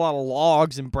 Yeah. So it's a lot of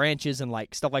logs and branches and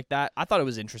stuff like that. I thought it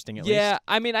was interesting at least. Yeah,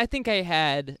 I mean, I think I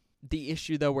had the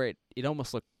issue though where it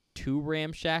almost looked too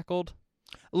ramshackled.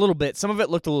 A little bit. Some of it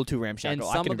looked a little too ramshackle. And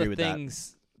I some can of agree the with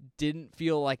things didn't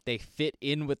feel like they fit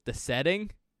in with the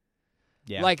setting.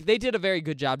 Yeah. They did a very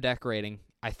good job decorating,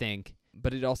 I think.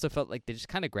 But it also felt like they just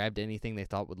kind of grabbed anything they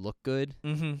thought would look good.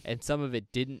 Mm-hmm. And some of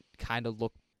it didn't kind of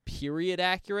look period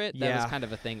accurate. That Yeah. was kind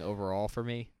of a thing overall for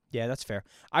me. Yeah, that's fair.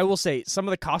 I will say some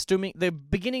of the costuming, the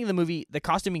beginning of the movie, the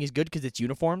costuming is good because it's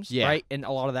uniforms, right? And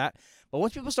a lot of that. But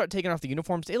once people start taking off the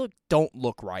uniforms, they don't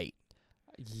look right.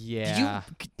 Yeah.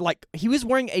 He was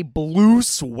wearing a blue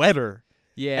sweater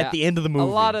Yeah. at the end of the movie. A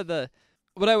lot of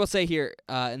what I will say here,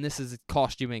 and this is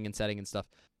costuming and setting and stuff,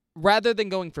 rather than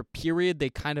going for period,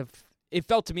 it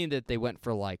felt to me that they went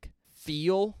for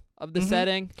feel of the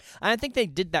setting. And I think they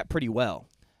did that pretty well.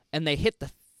 And they hit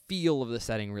the feel of the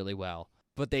setting really well.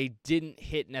 But they didn't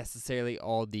hit necessarily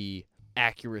all the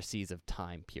accuracies of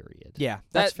time period. Yeah,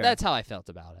 that's fair. That's how I felt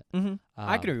about it. Mm-hmm.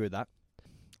 I can agree with that.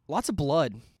 Lots of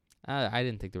blood. I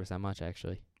didn't think there was that much,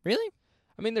 actually. Really?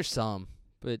 I mean, there's some,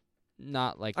 but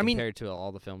not compared to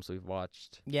all the films we've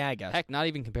watched. Yeah, I guess. Heck, not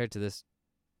even compared to this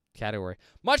category.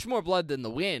 Much more blood than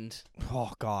The Wind.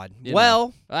 Oh, God.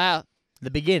 Well,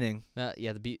 the beginning.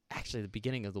 The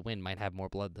beginning of The Wind might have more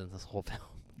blood than this whole film.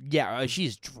 Yeah,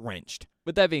 she's drenched.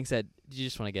 With that being said, do you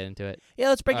just want to get into it? Yeah,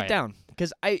 let's break it down,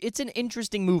 because it's an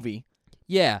interesting movie.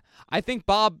 Yeah, I think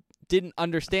Bob didn't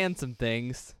understand some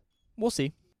things. We'll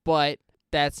see. but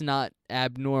that's not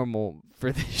abnormal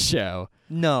for this show.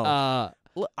 No.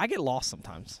 Look, I get lost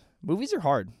sometimes. Movies are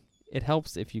hard. It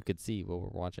helps if you could see what we're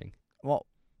watching. Well,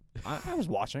 I was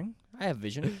watching. I have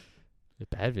vision.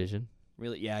 Bad vision.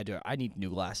 Really? Yeah, I do. I need new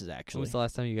glasses, When actually. was the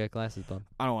last time you got glasses, Bob?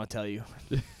 I don't want to tell you.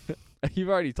 You've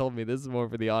already told me. This is more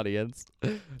for the audience.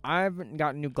 I haven't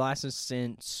gotten new glasses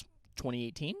since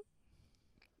 2018.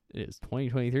 It is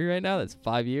 2023 right now. That's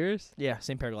 5 years. Yeah,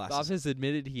 same pair of Bob glasses. has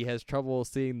admitted he has trouble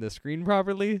seeing the screen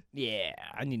properly Yeah,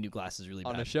 I need new glasses really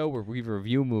on bad. a show where we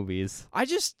review movies.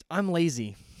 I'm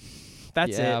lazy.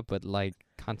 That's yeah, it. but like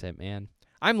content, man.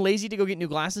 I'm lazy to go get new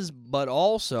glasses, but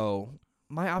also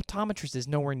my optometrist is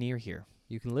nowhere near here.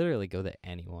 You can literally go to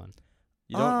anyone.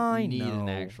 You don't I need an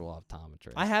know. actual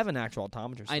optometrist. I have an actual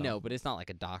optometrist. I though. know, but it's not like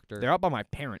a doctor. They're out by my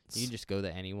parents. You can just go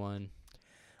to anyone.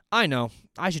 I know.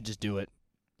 I should just do it.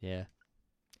 Yeah.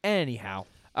 Anyhow.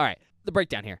 All right. The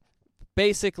breakdown here.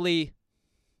 Basically,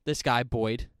 this guy,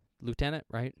 Boyd, lieutenant,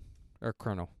 right? Or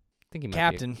colonel? I think he might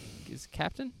Captain. be. Is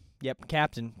captain? Yep,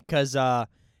 captain. Because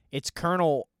it's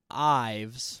Colonel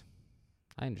Ives.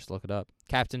 I can just look it up.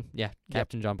 Captain. Yeah,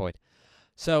 Captain John Boyd.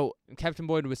 So, Captain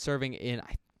Boyd was serving in,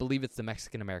 I believe it's the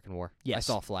Mexican-American War. I Yes.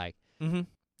 saw a flag. Mm-hmm.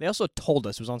 They also told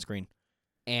us. It was on screen.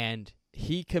 And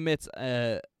he commits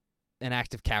an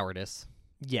act of cowardice.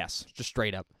 Yes. Just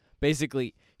straight up.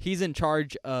 Basically, he's in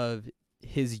charge of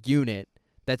his unit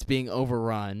that's being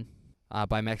overrun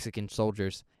by Mexican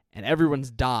soldiers, and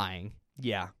everyone's dying,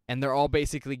 Yeah. and they're all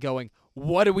basically going,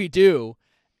 what do we do?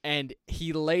 And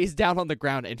he lays down on the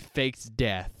ground and fakes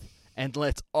death and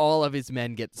lets all of his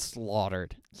men get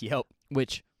slaughtered, Yep.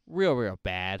 which, real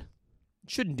bad.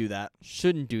 Shouldn't do that.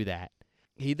 Shouldn't do that.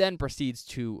 He then proceeds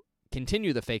to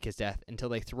continue to fake his death until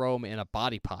they throw him in a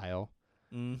body pile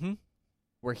Mm-hmm.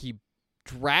 where he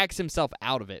drags himself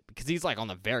out of it because he's like on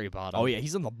the very bottom. Oh, yeah.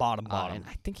 He's on the bottom. And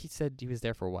I think he said he was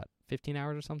there for what, 15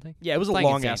 hours or something? Yeah, it was a Like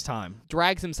long-ass insane. time.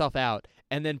 Drags himself out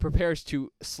and then prepares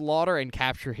to slaughter and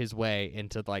capture his way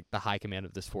into like the high command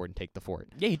of this fort and take the fort.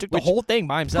 Yeah, he took Which- the whole thing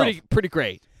by himself. Pretty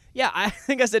great. Yeah, I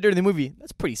think I said during the movie,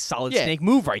 that's a pretty solid Yeah. snake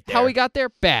move right there. How he got there?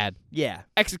 Bad. Yeah.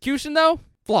 Execution though?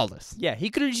 Flawless. Yeah, he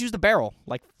could have just used the barrel,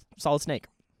 like Solid Snake.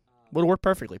 Would have worked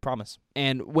perfectly, promise.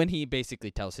 And when he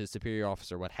basically tells his superior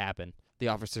officer what happened, the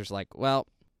officer's like, well,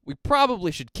 we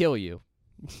probably should kill you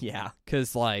Yeah.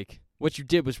 because, like, what you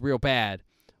did was real bad.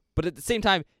 But at the same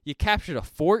time, you captured a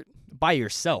fort By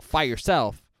yourself. by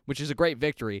yourself, which is a great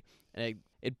victory. And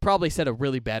it probably set a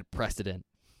really bad precedent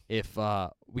if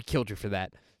we killed you for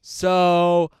that.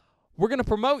 So we're going to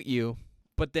promote you,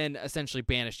 but then essentially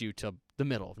banish you to the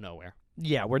middle of nowhere.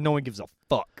 Yeah, where no one gives a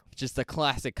fuck. Just the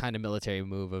classic kind of military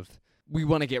move of, we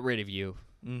want to get rid of you,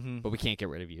 Mm-hmm. but we can't get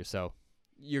rid of you, so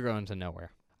you're going to nowhere.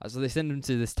 So they send him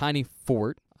to this tiny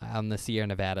fort on the Sierra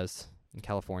Nevadas in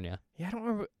California. Yeah, I don't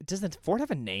remember. Does the fort have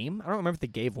a name? I don't remember if they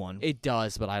gave one. It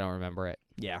does, but I don't remember it.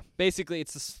 Yeah. Basically,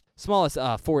 it's the smallest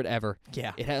fort ever.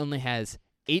 Yeah. It only has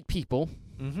 8 people.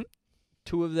 Mm-hmm.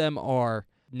 2 of them are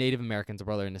Native Americans, a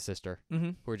brother and a sister,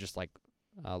 Mm-hmm. who are just like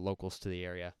locals to the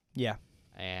area. Yeah.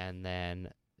 And then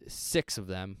 6 of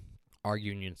them are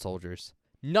Union soldiers.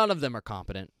 None of them are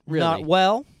competent, really. Not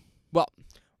well. Well,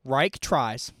 Reich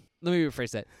tries. let me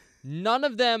rephrase that. None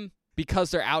of them, because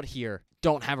they're out here,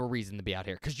 don't have a reason to be out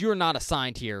here. Because you're not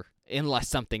assigned here unless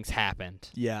something's happened.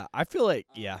 Yeah, I feel like,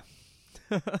 yeah.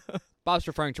 Bob's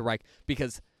referring to Reich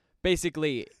because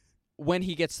basically when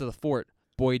he gets to the fort,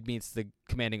 Boyd meets the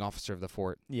commanding officer of the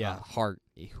fort, Yeah. Hart,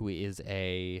 who is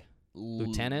a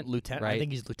lieutenant, Lieutenant? I right?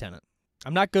 think he's lieutenant.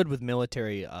 I'm not good with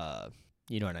military,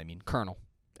 you know what I mean. colonel.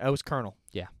 I was colonel.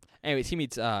 Anyways, he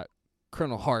meets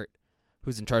Colonel Hart,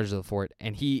 who's in charge of the fort,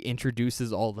 and he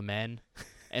introduces all the men.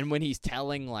 And when he's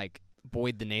telling like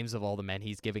Boyd the names of all the men,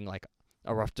 he's giving like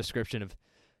a rough description of,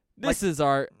 this is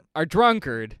our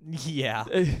drunkard. Yeah.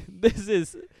 This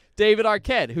is David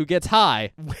Arquette, who gets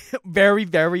high Very,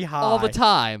 very high. all the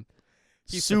time.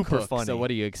 He's the Super cook, funny. So what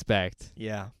do you expect?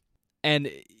 Yeah. And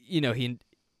you know he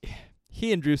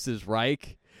introduces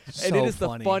Reich, and it is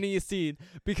the funniest scene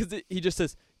because he just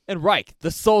says, "And Reich,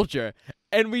 the soldier,"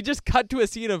 and we just cut to a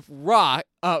scene of Reich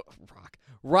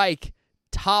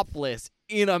topless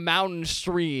in a mountain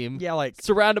stream, Yeah, like,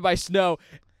 surrounded by snow,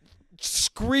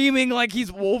 screaming like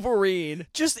he's Wolverine.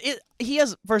 he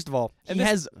has, first of all, And he this-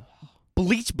 has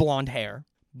bleach blonde hair,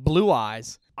 blue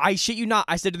eyes. I shit you not,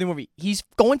 I said to the movie, he's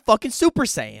going fucking Super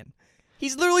Saiyan.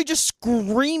 He's literally just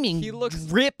screaming. He looks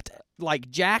ripped, like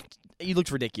jacked. He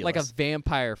looks ridiculous. like a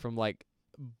vampire from like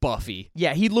Buffy.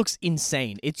 Yeah, he looks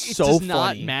insane. It's It so does funny.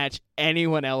 not match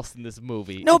anyone else in this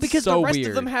movie. No, It's because so the rest weird.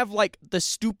 of them have like the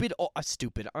stupid. I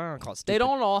don't call it stupid. They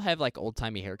don't all have like old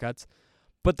timey haircuts,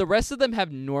 but the rest of them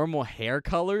have normal hair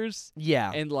colors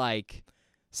Yeah. and like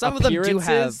Some of them do have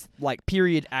appearances. like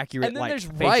period accurate And then like there's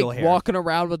facial Reich hair. walking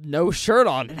around with no shirt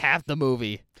on in half the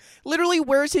movie. Literally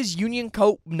wears his Union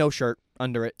coat, no shirt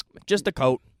under it, just a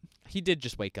coat. He did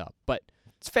just wake up, but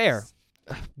It's fair.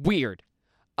 weird.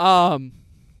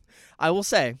 I will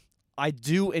say, I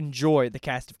do enjoy the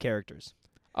cast of characters.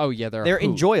 Oh yeah, They're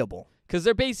enjoyable. because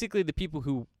they're basically the people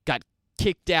who got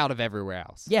kicked out of everywhere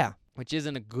else. Yeah. Which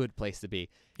isn't a good place to be.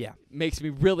 Yeah. Makes me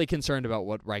really concerned about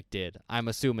what Reich did. I'm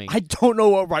assuming I don't know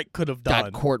what Reich could have got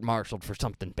done. court-martialed for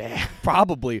something bad.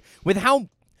 Probably. With how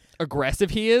Aggressive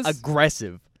he is.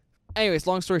 aggressive. Anyways,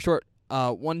 long story short,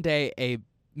 one day a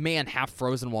man half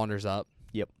frozen wanders up.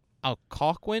 Yep.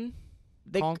 Alcoquin?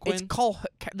 They Conquin?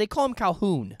 they call him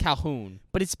Calhoun, Calhoun.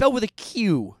 but it's spelled with a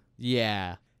Q.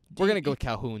 Yeah. We're going to go with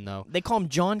Calhoun, though. They call him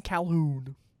John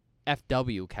Calhoun.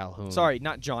 F.W. Calhoun. Sorry,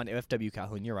 not John, F.W.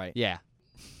 Calhoun. You're right. Yeah.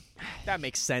 That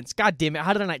makes sense. God damn it.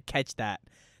 How did I not catch that?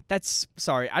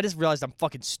 Sorry. I just realized I'm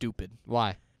fucking stupid.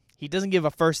 Why? He doesn't give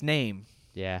a first name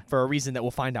Yeah. for a reason that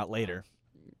we'll find out later.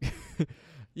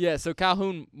 Yeah, so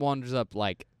Calhoun wanders up,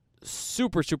 like,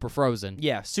 super, super frozen.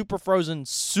 Yeah, super frozen,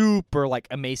 super, like,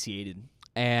 emaciated.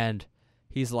 And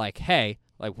he's like, hey,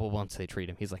 like, well, once they treat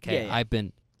him, he's like, hey, Yeah. I've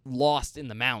been lost in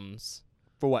the mountains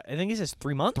For what? I think he says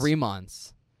 3 months? 3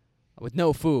 months with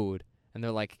no food. And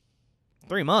they're like,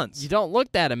 3 months. you don't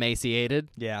look that emaciated.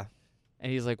 Yeah.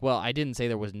 And he's like, well, I didn't say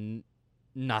there was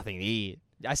nothing to eat.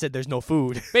 I said there's no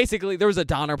food. Basically, there was a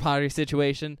Donner Party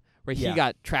situation where he Yeah.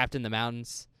 got trapped in the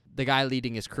mountains. The guy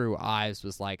leading his crew, Ives,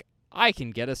 was like, I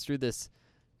can get us through this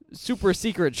super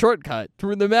secret shortcut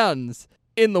through the mountains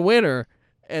in the winter.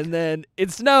 And then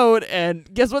it snowed,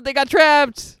 and guess what? They got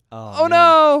trapped. Oh man.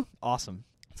 no. Awesome.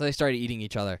 So they started eating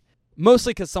each other.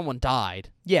 Mostly because someone died.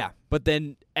 Yeah. But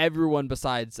then everyone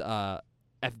besides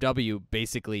FW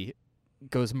basically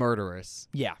goes murderous.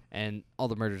 Yeah. And all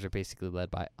the murders are basically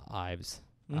led by Ives.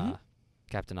 Mhm.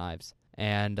 Captain Ives.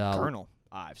 And Colonel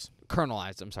Ives. Colonel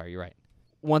Ives, I'm sorry, you're right.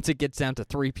 Once it gets down to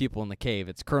 3 people in the cave,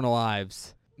 it's Colonel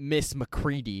Ives, Miss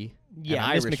McCready, Yeah,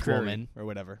 an Miss Irish McCreary, woman. or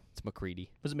whatever. It's McCready.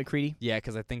 Was it McCready? Yeah,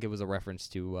 because I think it was a reference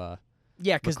to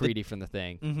Yeah, because McCready from The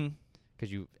Thing, Mm-hmm.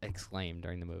 because you exclaimed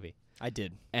during the movie. I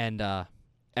did. And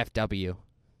FW.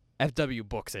 FW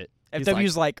books it. He's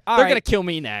FW's like, all they're right. going to kill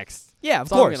me next. Yeah, of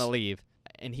So I'm course. going to leave.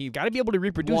 And he Got to be able to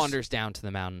reproduce. wanders down to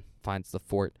the mountain, finds the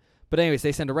fort. But anyways,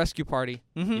 they send a rescue party.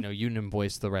 Mm-hmm. You know, Union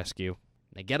boys to the rescue.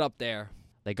 They get up there.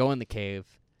 They go in the cave.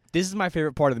 This is my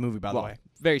favorite part of the movie, by the way.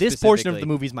 Very This portion of the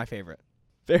specifically- movie is my favorite.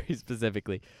 Very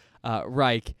specifically,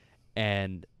 Reich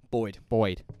and Boyd.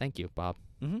 Thank you, Bob.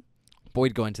 Mm-hmm.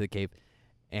 Boyd go into the cave,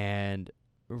 and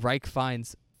Reich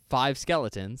finds 5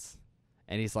 skeletons,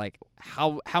 and he's like,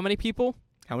 "How many people?"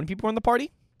 How many people are in the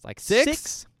party? It's like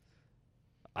 6.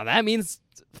 That means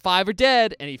 5 are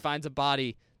dead, and he finds a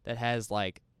body that has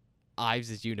like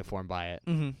Ives' uniform by it.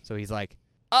 Mm-hmm. So he's like,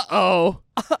 "Uh-oh,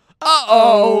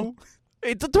 uh-oh,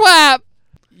 it's a twap."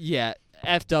 Yeah,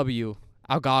 FW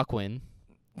Algonquin.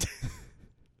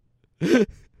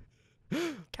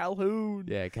 Calhoun.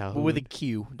 Yeah, Calhoun. But with a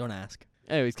Q. Don't ask.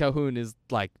 Anyways, Calhoun is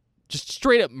like just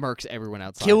straight up murks everyone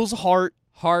outside. Kills Hart.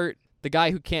 Hart, the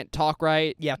guy who can't talk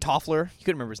right. Yeah, Toffler. You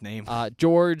couldn't remember his name.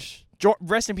 George.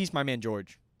 Rest in peace, my man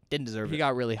George. Didn't deserve He it.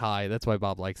 got really high. That's why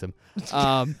Bob likes him.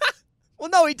 Well,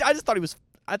 no, I just thought he was.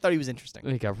 I thought he was interesting.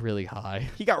 He got really high.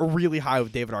 He got really high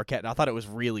with David Arquette, and I thought it was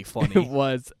really It funny.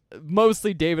 was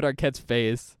mostly David Arquette's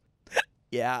face.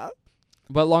 Yeah.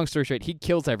 But long story short, he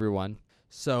kills everyone.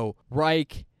 So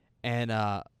Reich and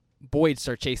Boyd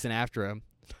start chasing after him.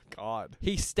 God.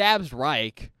 He stabs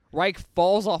Reich. Reich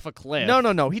falls off a cliff.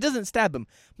 No. He doesn't stab him.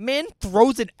 Man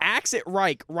throws an axe at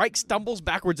Reich. Reich stumbles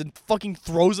backwards and fucking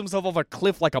throws himself off a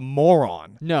cliff like a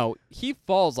moron. No, he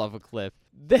falls off a cliff.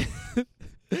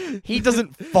 He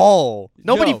doesn't fall.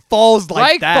 Nobody No. falls like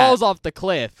Reich that. falls off the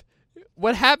cliff.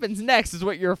 What happens next is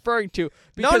what you're referring to.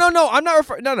 No. because- I'm not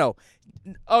referring. No.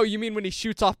 Oh, you mean when he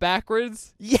shoots off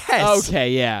backwards? Yes.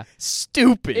 Okay, yeah.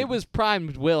 Stupid. It was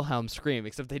primed Wilhelm scream,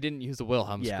 except they didn't use the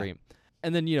Wilhelm Yeah. scream.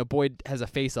 And then, Boyd has a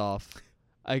face-off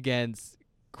against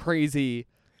crazy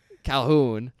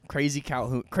Calhoun. Crazy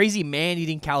Calhoun. Crazy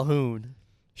man-eating Calhoun.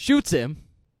 Shoots him.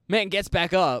 Man gets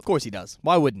back up. Of course he does.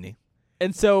 Why wouldn't he?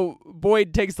 And so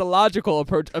Boyd takes the logical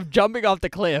approach of jumping off the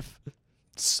cliff.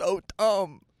 So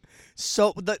dumb.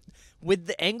 With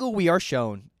the angle we are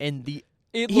shown and he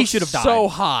He should have died. so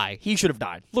high. He should have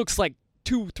died. Looks like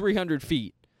 200-300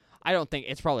 feet. I don't think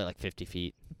it's probably like 50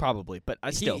 feet. Probably, but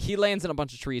still. He lands in a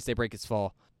bunch of trees. They break his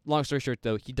fall. Long story short,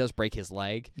 though, he does break his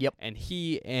leg. Yep. And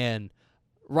he and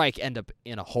Reich end up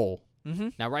in a hole. Mm-hmm.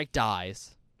 Now Reich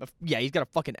dies. Yeah, he's got a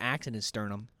fucking axe in his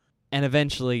sternum. And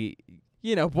eventually,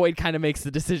 Boyd kind of makes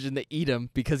the decision to eat him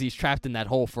because he's trapped in that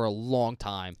hole for a long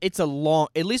time. It's at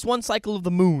least one cycle of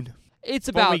the moon. It's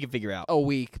From what about we can figure out. a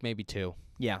week, maybe 2.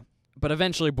 Yeah. But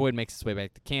eventually, Boyd makes his way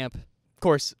back to camp. Of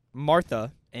course,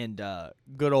 Martha and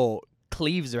good old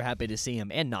Cleves are happy to see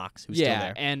him, and Knox, who's still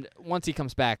there. And once he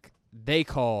comes back, they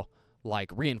call,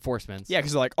 reinforcements. Yeah,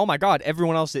 because they're like, oh my God,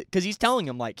 everyone else, because he's telling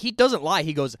them, he doesn't lie.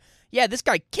 He goes, yeah, this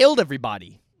guy killed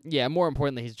everybody. Yeah, more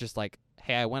importantly, he's just like,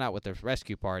 hey, I went out with the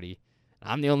rescue party.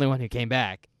 I'm the only one who came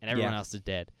back, and everyone else is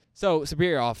dead. So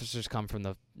superior officers come from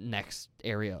the next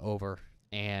area over,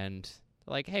 and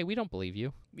they're like, hey, we don't believe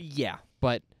you. Yeah.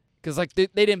 But, because, they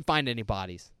didn't find any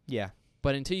bodies. Yeah.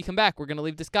 But until you come back, we're going to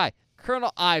leave this guy.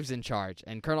 Colonel Ives in charge.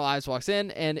 And Colonel Ives walks in,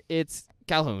 and it's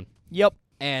Calhoun. Yep.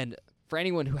 And for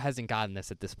anyone who hasn't gotten this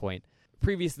at this point,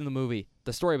 previous in the movie,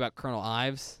 the story about Colonel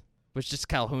Ives was just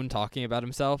Calhoun talking about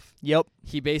himself. Yep.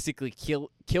 He basically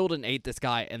killed and ate this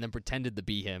guy and then pretended to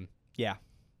be him. Yeah.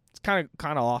 It's kind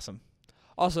of awesome.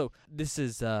 Also, this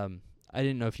is, I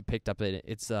didn't know if you picked up it.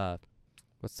 It's,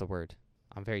 what's the word?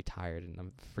 I'm very tired and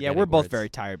I'm forgetting Yeah, we're both words. very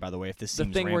tired, by the way, if this seems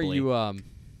The thing rambly. where you,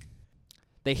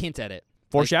 they hint at it.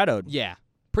 Foreshadowed. Yeah,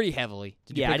 pretty heavily.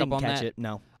 Did you Yeah, pick I didn't up on catch that? it.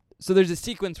 No. So there's a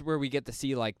sequence where we get to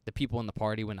see, the people in the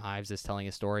party when Ives is telling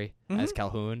his story as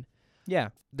Calhoun. Yeah.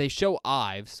 They show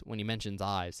Ives when he mentions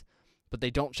Ives, but they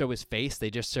don't show his face.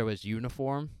 They just show his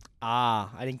uniform.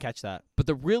 Ah, I didn't catch that. But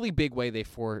the really big way they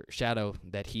foreshadow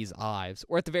that he's Ives,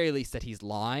 or at the very least that he's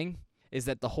lying, is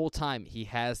that the whole time he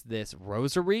has this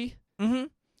rosary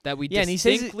that we and he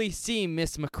says distinctly see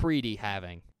Miss McCready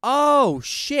having. Oh,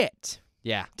 shit.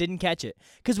 Yeah. Didn't catch it.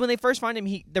 Because when they first find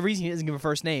him, the reason he doesn't give a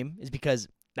first name is because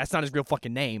that's not his real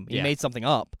fucking name. He made something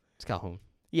up. It's Calhoun.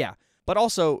 Yeah. But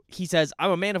also, he says,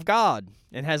 I'm a man of God,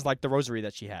 and has, the rosary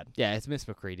that she had. Yeah, it's Miss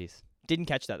McCready's. Didn't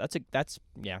catch that.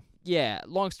 Yeah. Yeah,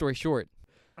 long story short.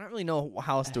 I don't really know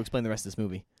how else to explain the rest of this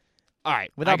movie. All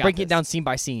right. Without breaking it down scene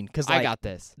by scene. Because I got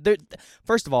this.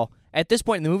 First of all, at this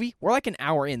point in the movie, we're an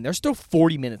hour in. There's still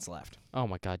 40 minutes left. Oh,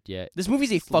 my God, yeah. This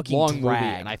movie's a fucking long drag.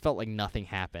 movie, and I felt like nothing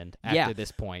happened after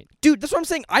this point. Dude, that's what I'm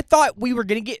saying. I thought we were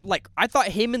going to get, I thought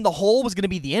him in the hole was going to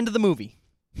be the end of the movie.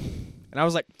 And I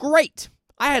was like, great.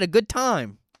 I had a good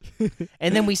time.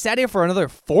 And then we sat here for another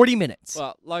 40 minutes.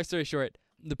 Well, long story short,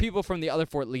 the people from the other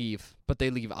fort leave, but they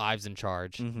leave Ives in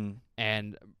charge. Mm-hmm.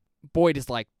 And Boyd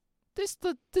is like, this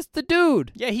the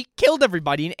dude. Yeah, he killed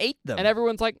everybody and ate them. And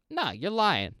everyone's like, nah, you're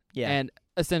lying. Yeah. And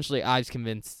essentially, Ives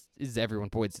convinces everyone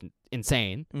Boyd's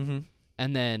insane. Mm-hmm.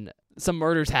 And then some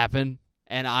murders happen,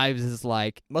 and Ives is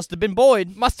like, Must have been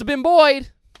Boyd. must have been Boyd.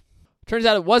 Turns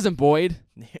out it wasn't Boyd.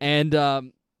 And,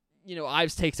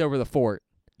 Ives takes over the fort.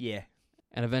 Yeah.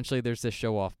 And eventually there's this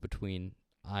show-off between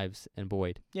Ives and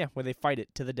Boyd. Yeah, where they fight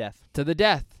it to the death. To the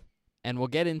death. And we'll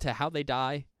get into how they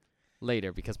die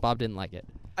later, because Bob didn't like it.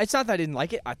 It's not that I didn't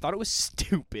like it. I thought it was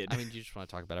stupid. I mean, you just want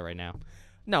to talk about it right now.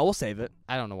 No, we'll save it.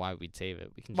 I don't know why we'd save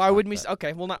it. We can. Why wouldn't we?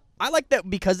 Okay, well, not. I like that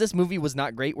because this movie was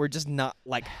not great. We're just not,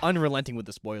 unrelenting with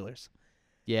the spoilers.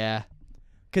 Yeah.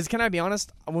 Because can I be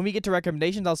honest? When we get to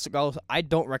recommendations, I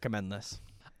don't recommend this.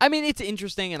 I mean, it's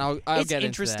interesting, and I'll get into that. It's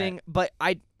interesting, but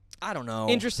I don't know.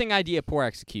 Interesting idea, poor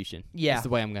execution. Yeah. Is the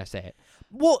way I'm going to say it.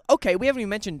 Well, okay, we haven't even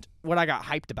mentioned what I got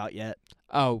hyped about yet.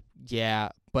 Oh, yeah,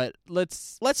 but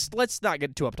let's not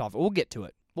get too up top. We'll get to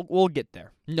it. We'll get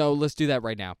there. No, let's do that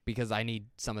right now, because I need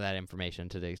some of that information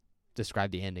to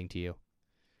describe the ending to you.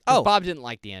 Oh. Bob didn't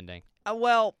like the ending.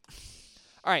 Well.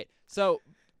 All right, so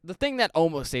the thing that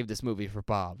almost saved this movie for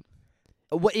Bob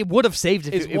It would have saved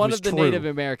if is it one was of the true. Native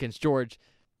Americans, George,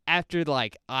 after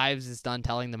Ives is done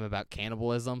telling them about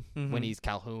cannibalism when he's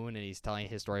Calhoun and he's telling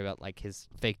his story about his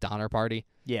fake Donner Party.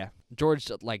 Yeah. George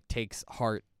takes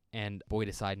heart and Boyd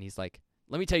aside and he's like,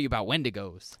 let me tell you about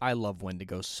Wendigos. I love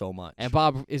Wendigos so much. And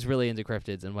Bob is really into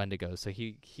cryptids and Wendigos, so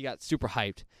he got super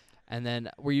hyped. And then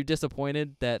were you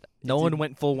disappointed that no one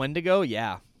went full Wendigo?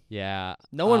 Yeah. Yeah.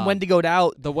 No one Wendigoed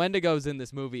out. The Wendigos in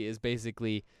this movie is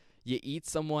basically you eat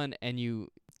someone and you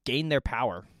gain their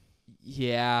power.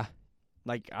 Yeah.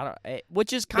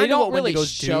 Which is They kind of don't what really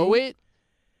Wendigos show do. it,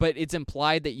 but it's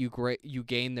implied that you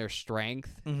gain their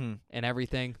strength Mm-hmm. and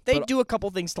everything. They But- do a couple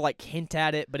things to hint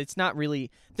at it, but it's not really.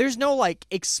 There's no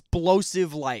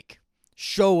explosive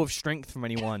show of strength from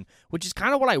anyone, which is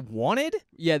kind of what I wanted.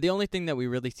 Yeah, the only thing that we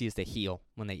really see is they heal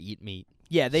when they eat meat,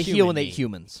 Yeah, they Human heal when they meat. eat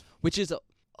humans. which is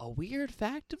a weird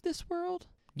fact of this world.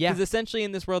 Yeah, Because essentially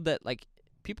in this world that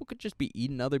people could just be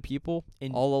eating other people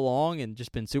all along and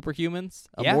just been superhumans,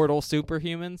 Yeah. immortal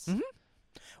superhumans. Mhm.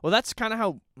 Well, that's kind of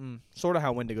how, sort of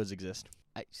how Wendigos exist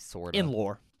Sort in of.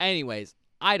 lore. Anyways,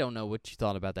 I don't know what you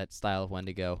thought about that style of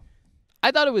Wendigo.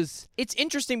 I thought it was. It's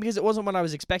interesting because it wasn't what I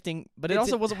was expecting, but it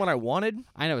also wasn't what I wanted.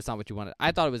 I know it's not what you wanted.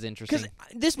 I thought it was interesting. Because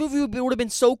this movie would have been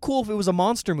so cool if it was a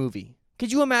monster movie.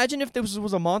 Could you imagine if this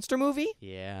was a monster movie?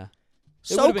 Yeah.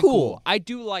 So cool. I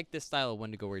do like this style of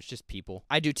Wendigo where it's just people.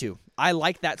 I do too. I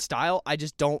like that style. I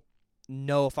just don't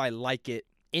know if I like it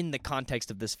in the context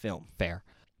of this film. Fair.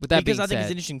 With that because being I think said, it's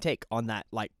an interesting take on that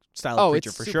style of creature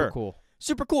it's for super sure. Cool.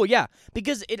 Super cool, yeah.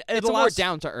 Because it It's a more allows,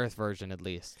 down to earth version, at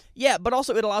least. yeah, but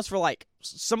also it allows for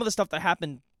some of the stuff that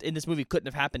happened in this movie couldn't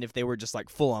have happened if they were just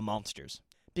full on monsters.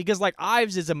 Because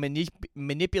Ives is a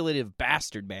manipulative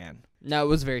bastard man. No, it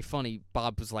was very funny.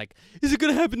 Bob was like, "Is it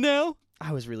gonna happen now?"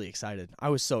 I was really excited. I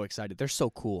was so excited. They're so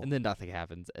cool. And then nothing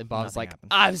happens. And Bob's Nothing like, happens.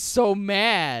 "I'm so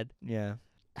mad." Yeah.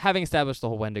 Having established the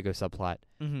whole Wendigo subplot,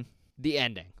 Mm-hmm. the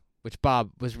ending, which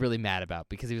Bob was really mad about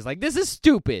because he was like, "This is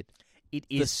stupid. It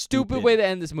The is stupid way to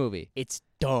end this movie." It's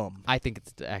dumb. I think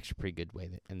it's actually a pretty good way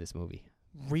to end this movie.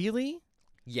 Really?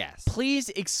 Yes. Please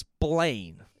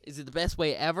explain. Is it the best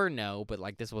way ever? No, but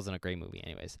this wasn't a great movie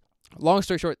anyways. Long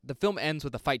story short, the film ends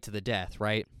with a fight to the death,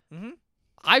 right? Mm-hmm.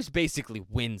 Ives basically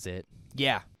wins it,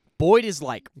 Yeah. Boyd is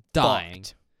dying.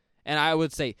 fucked. And I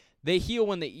would say they heal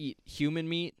when they eat human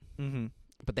meat, Mm-hmm.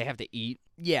 but they have to eat,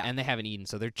 Yeah. and they haven't eaten,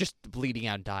 so they're just bleeding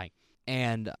out and dying.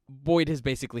 And Boyd has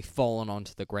basically fallen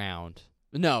onto the ground.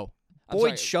 No. I'm Boyd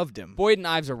sorry. shoved him. Boyd and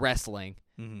Ives are wrestling,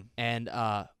 Mm-hmm.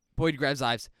 and Boyd grabs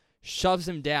Ives, shoves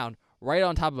him down right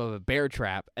on top of a bear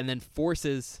trap, and then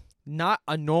forces... Not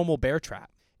a normal bear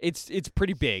trap. It's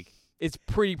pretty big. It's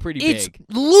pretty It's big.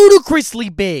 ludicrously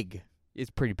big. It's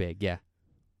pretty big, yeah.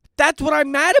 That's what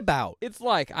I'm mad about. It's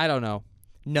I don't know,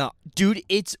 No, dude,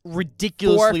 it's 4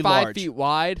 ridiculously or 5 large. feet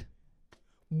wide.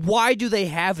 Why do they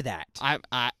have that?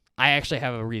 I actually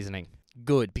have a reasoning.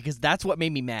 Good, because that's what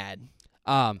made me mad.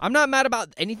 I'm I'm not mad about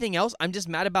anything else. I'm just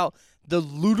mad about the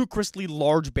ludicrously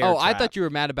large bear trap. I thought you were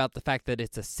mad about the fact that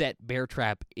it's a set bear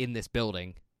trap in this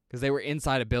building because they were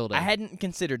inside a building. I hadn't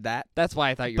considered that. That's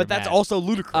why I thought you were But that's mad. also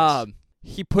ludicrous.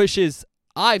 He pushes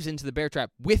Ives into the bear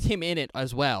trap with him in it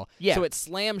as well. Yeah. So it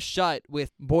slams shut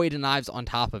with Boyd and Ives on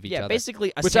top of each other.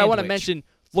 Basically a which I want to sandwich. mention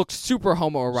looks super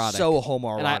homoerotic. So And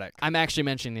homoerotic. I'm actually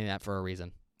mentioning that for a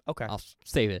reason. Okay. I'll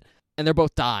save it. And they're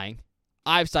both dying.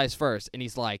 Ives dies first, and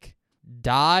he's like,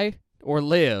 die or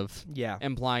live, Yeah.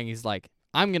 implying he's like,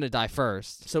 I'm going to die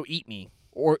first. So eat me.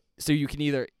 Or so you can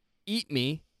either eat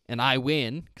me and I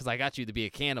win because I got you to be a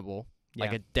cannibal,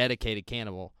 like Yeah. a dedicated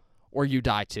cannibal, or you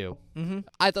die too. Mm-hmm.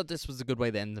 I thought this was a good way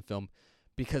to end the film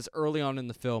because early on in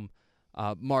the film,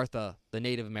 Martha, the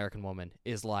Native American woman,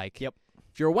 is like, Yep.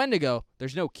 if you're a Wendigo,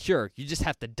 there's no cure. You just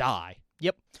have to die.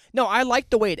 Yep. No, I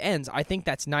like the way it ends. I think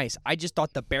that's nice. I just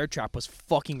thought the bear trap was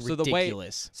fucking So the way-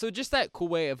 ridiculous. So just that cool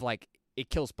way of it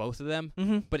kills both of them,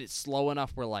 Mm-hmm. but it's slow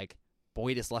enough where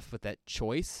Boyd is left with that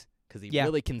choice because he Yeah.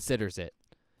 really considers it.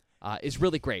 Is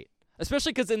really great,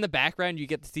 especially because in the background you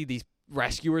get to see these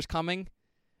rescuers coming,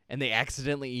 and they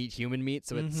accidentally eat human meat,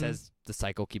 so it Mhm. says the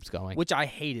cycle keeps going. Which I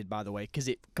hated, by the way, because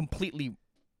it completely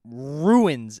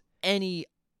ruins any.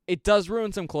 It does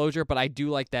ruin some closure, but I do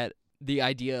like that the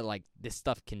idea this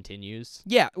stuff continues.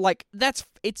 Yeah,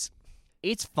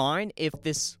 it's fine if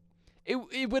this.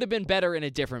 It would have been better in a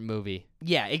different movie.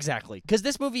 Yeah, exactly. Because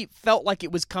this movie felt like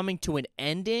it was coming to an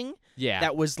ending Yeah.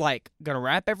 that was gonna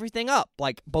wrap everything up.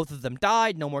 Both of them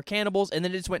died, no more cannibals, and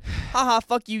then it just went, haha,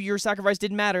 fuck you, your sacrifice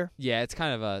didn't matter. Yeah, it's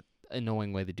kind of a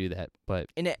annoying way to do that, but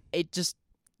And it just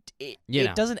it You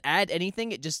know. doesn't add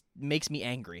anything. It just makes me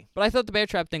angry. I thought the bear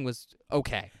trap thing was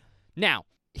okay. Now,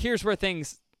 here's where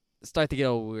things start to get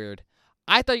a little weird.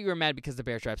 I thought you were mad because the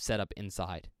bear trap's set up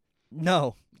inside.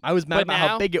 No, I was mad But about now-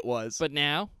 how big it was. But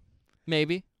now,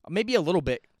 maybe. Maybe a little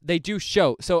bit. They do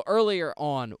show. So earlier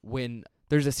on, when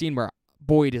there's a scene where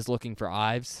Boyd is looking for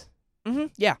Ives, Mm-hmm.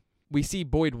 Yeah. we see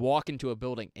Boyd walk into a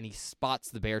building and he spots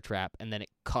the bear trap, and then it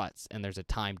cuts and there's a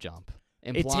time jump,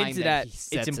 It's implying hinted that at. he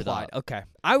sets It's implied. it up. Okay.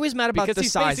 I was mad about Because the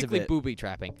he's size of basically it. booby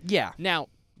trapping. Yeah. Now,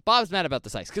 Bob's mad about the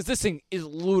size because this thing is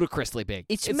ludicrously big.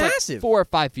 It's like massive. 4 or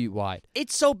 5 feet wide.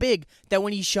 It's so big that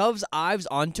when he shoves Ives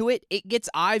onto it, it gets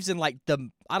Ives in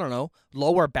the, I don't know,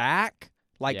 lower back,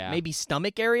 Yeah. maybe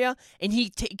stomach area, and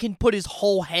he can put his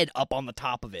whole head up on the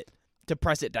top of it to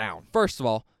press it down. First of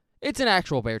all, it's an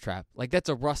actual bear trap. That's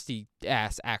a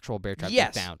rusty-ass actual bear trap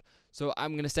Yes. they found. So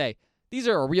I'm going to say, these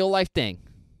are a real-life thing.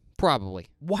 Probably.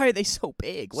 Why are they so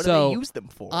big? What do So, they use them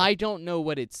for? I don't know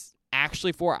what it's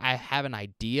actually for. I have an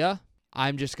idea.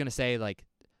 I'm just going to say,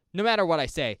 no matter what I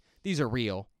say, these are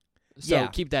real. So Yeah.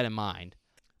 keep that in mind.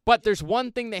 But there's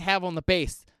one thing they have on the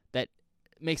base that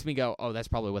makes me go, oh, that's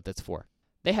probably what that's for.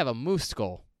 They have a moose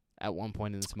skull at one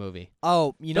point in this movie.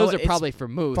 Oh, you know Those what? are probably for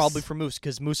moose. Probably for moose,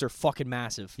 because moose are fucking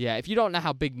massive. Yeah, if you don't know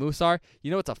how big moose are, you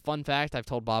know what's a fun fact I've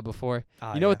told Bob before?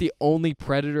 Ah, You know what the only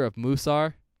predator of moose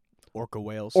are? orca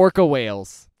whales. Orca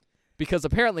whales. Because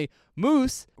apparently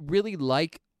moose really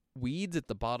like weeds at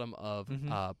the bottom of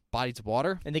bodies of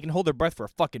water. And they can hold their breath for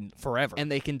fucking forever. And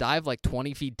they can dive like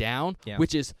 20 feet down, Yeah.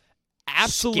 which is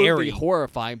absolutely Scary.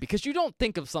 horrifying because you don't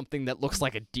think of something that looks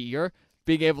like a deer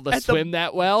being able to At the swim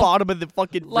that well. bottom of the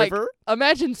fucking Like, river.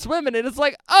 imagine swimming and it's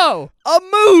like, oh, A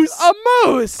moose! a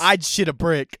moose! I'd shit a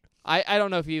brick. I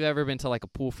don't know if you've ever been to like a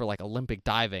pool for like Olympic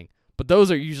diving, but those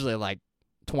are usually like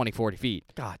 20, 40 feet.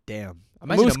 God damn. A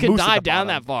Imagine moose a can moose at dive the down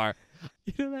bottom. that far.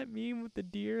 You know that meme with the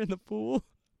deer in the pool?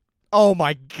 Oh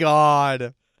my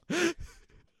god.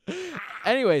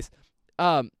 Anyways,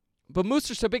 but moose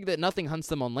are so big that nothing hunts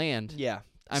them on land. Yeah.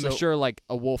 I'm So- sure like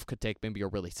a wolf could take maybe a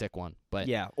really sick one, but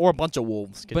Yeah. Or a bunch of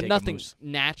wolves could but take a nothing moose.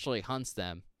 naturally hunts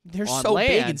them They're on so big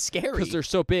land and scary. because they're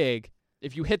so big.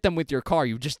 If you hit them with your car,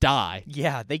 you just die.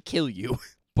 Yeah, they kill you.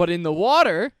 But in the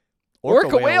water, orca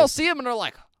whales whales. see them and are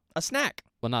like, A snack.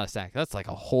 well, not a snack. That's like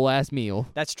a whole ass meal.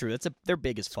 That's true. They're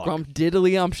big as fuck.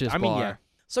 Scrumdiddlyumptious. I mean, bar. yeah.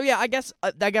 So yeah, I guess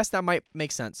that might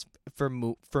make sense for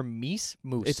moose.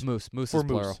 Moose. It's moose. Moose for is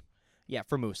moose. plural. Yeah,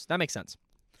 for moose. That makes sense.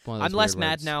 One of those I'm less weird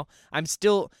mad words. now. I'm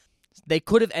still. They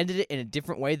could have ended it in a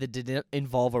different way that didn't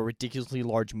involve a ridiculously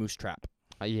large moose trap,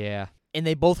 Yeah. and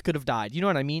they both could have died. You know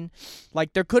what I mean?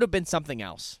 Like there could have been something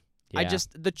else. I Yeah. just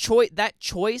that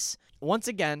choice once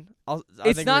again. I It's think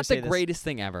we're gonna not say the this, greatest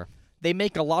thing ever. They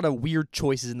make a lot of weird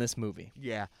choices in this movie,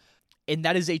 Yeah. and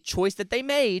that is a choice that they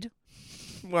made.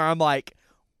 Where I'm like,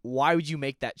 why would you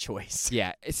make that choice?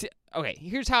 Yeah. Okay,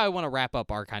 here's how I want to wrap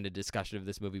up our kind of discussion of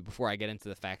this movie before I get into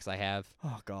the facts I have.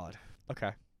 Oh God.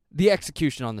 Okay. The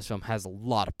execution on this film has a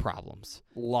lot of problems.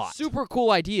 Lot. Super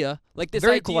cool idea. Like this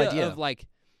Very cool idea. of like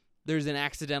there's an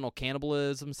accidental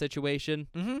cannibalism situation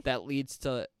Mm-hmm. that leads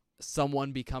to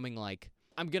someone becoming like,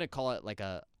 I'm going to call it like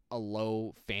a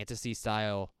low fantasy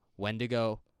style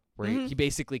Wendigo where Mhm. he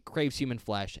basically craves human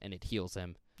flesh and it heals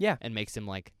him. Yeah. And makes him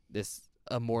like this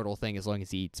immortal thing as long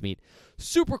as he eats meat.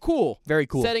 Super cool. Very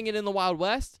cool. Setting it in the Wild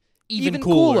West, Even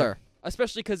cooler.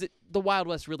 Especially because the Wild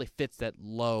West really fits that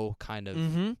low kind of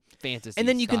Mm-hmm. fantasy And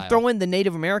then you can style. throw in the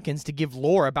Native Americans to give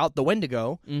lore about the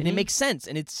Wendigo, and it Mhm. makes sense,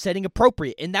 and it's setting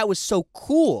appropriate, and that was so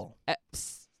cool.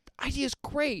 Idea's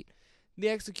great. The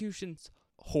execution's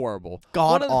horrible.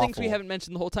 God One of the things we awful. haven't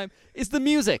mentioned the whole time is the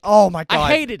music. Oh my God.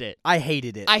 I hated it. I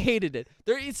hated it. I hated it.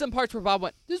 There is some parts where Bob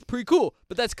went, this is pretty cool,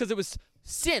 but that's because it was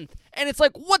synth. And it's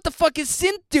like, what the fuck is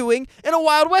synth doing in a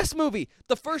Wild West movie?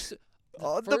 The first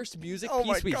music oh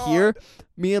my piece we God. hear,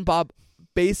 me and Bob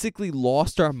basically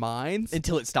lost our minds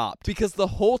Until it stopped. because the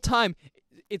whole time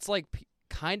it's like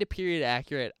kind of period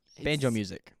accurate. Banjo It's-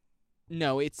 music.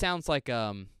 No, it sounds like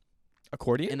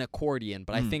Accordion? an accordion,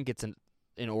 but I Mm. think it's an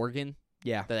organ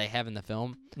Yeah. that they have in the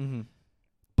film. Mm-hmm.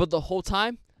 But the whole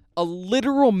time, a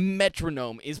literal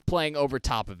metronome is playing over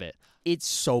top of it. It's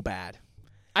so bad.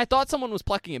 I thought someone was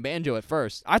plucking a banjo at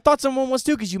first I thought someone was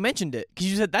too because you mentioned it. Because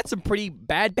you said that's some pretty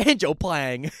bad banjo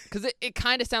playing. because it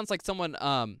kind of sounds like someone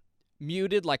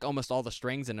muted like almost all the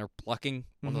strings and are plucking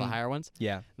one of the Mhm. higher ones.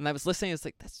 Yeah. And I was listening, it's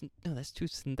like that's too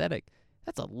synthetic.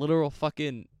 That's a literal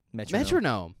fucking Metronome.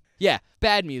 metronome. Yeah,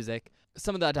 bad music.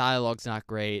 Some of the dialogue's not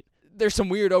great. There's some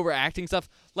weird overacting stuff.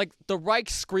 Like the Reich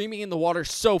screaming in the water,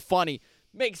 so funny,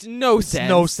 makes no sense.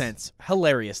 No sense.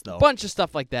 Hilarious, though. Bunch of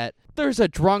stuff like that. There's a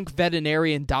drunk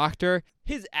veterinarian doctor.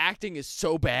 His acting is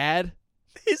so bad.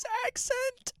 His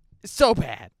accent. So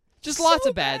bad. Just So lots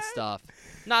of bad bad. stuff.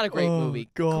 Not a great Oh, movie.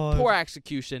 God. Poor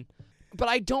execution. But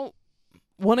I don't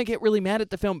want to get really mad at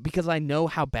the film because I know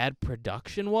how bad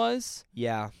production was.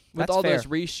 Yeah. With that's all fair. those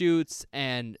reshoots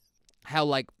and how,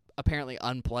 like, apparently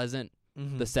unpleasant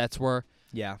Mhm. the sets were.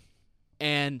 Yeah.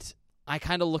 And I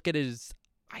kind of look at it as,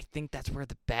 I think that's where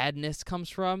the badness comes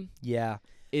from. Yeah.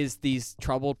 Is these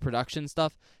troubled production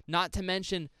stuff. Not to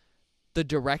mention the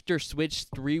director switched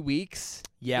 3 weeks.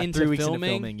 Yeah. Into 3 weeks into filming.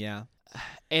 filming. Yeah.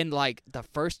 And, like, the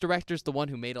first director's the one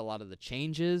who made a lot of the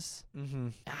changes. Mm-hmm.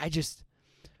 I just,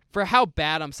 for how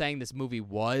bad I'm saying this movie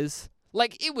was,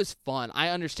 like, it was fun. I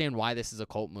understand why this is a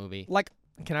cult movie. Like,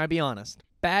 can I be honest?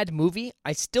 Bad movie.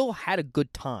 I still had a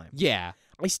good time. Yeah.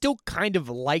 I still kind of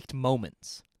liked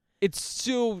moments. It's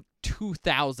so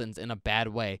 2000s in a bad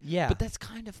way. Yeah. But that's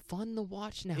kind of fun to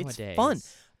watch nowadays. It's fun.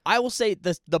 I will say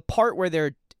the part where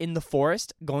they're in the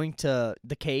forest going to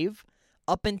the cave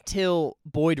up until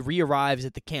Boyd re-arrives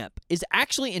at the camp is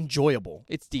actually enjoyable.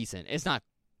 It's decent. It's not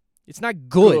It's not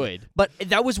good, good. but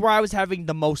that was where I was having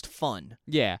the most fun.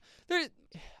 Yeah.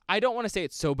 I don't want to say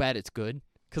it's so bad it's good,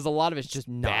 because a lot of it's just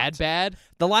not. bad.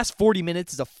 The last 40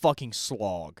 minutes is a fucking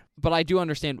slog. But I do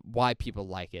understand why people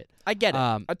like it. I get it.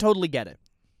 I totally get it.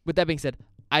 With that being said,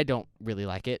 I don't really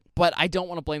like it, but I don't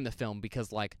want to blame the film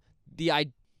because like the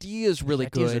idea is really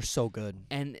good. Ideas are so good.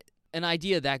 And an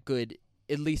idea that good,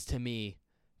 at least to me,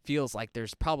 feels like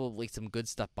there's probably some good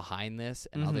stuff behind this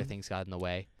and other things got in the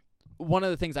way. One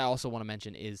of the things I also want to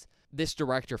mention is this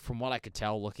director, from what I could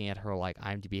tell looking at her like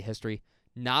IMDb history,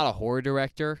 not a horror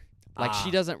director. Like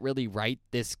she doesn't really write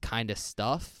this kind of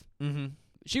stuff. Mm-hmm.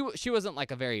 She wasn't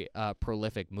like a very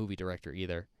prolific movie director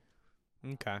either.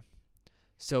 Okay.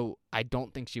 So I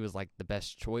don't think she was like the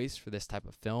best choice for this type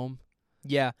of film.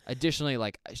 Yeah. Additionally,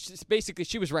 like basically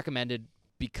she was recommended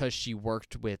because she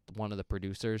worked with one of the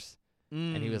producers,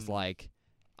 and he was like,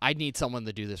 "I need someone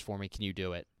to do this for me. Can you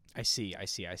do it?" I see.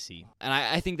 And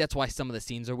I think that's why some of the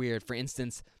scenes are weird. For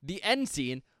instance, the end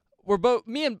scene, where both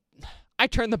I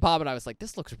turned to Bob and I was like,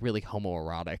 "This looks really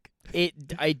homoerotic."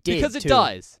 I did because it too.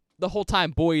 does. The whole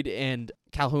time, Boyd and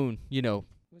Calhoun,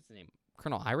 what's the name?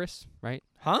 Colonel Iris, right?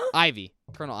 Huh? Ivy,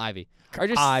 Colonel Ivy, are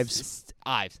just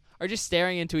Ives are just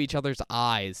staring into each other's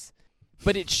eyes,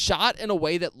 but it's shot in a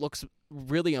way that looks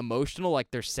really emotional, like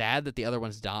they're sad that the other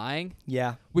one's dying.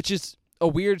 Yeah. Which is a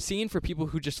weird scene for people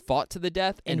who just fought to the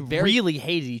death and very really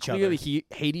hated each other. Really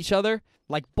hate each other.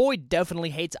 Like Boyd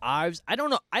definitely hates Ives. I don't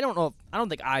know. I don't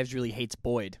think Ives really hates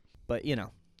Boyd, but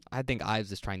I think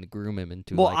Ives is trying to groom him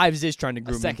into Ives is trying to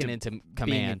groom a second him into being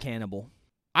command. a cannibal.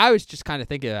 I was just kind of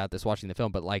thinking about this watching the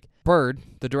film, but like Bird,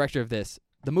 the director of this,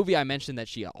 the movie I mentioned that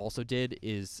she also did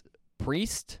is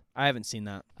Priest. I haven't seen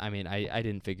that. I mean, I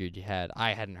didn't figure you had.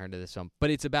 I hadn't heard of this film, but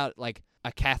it's about like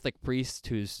a Catholic priest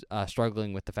who's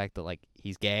struggling with the fact that like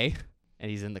he's gay and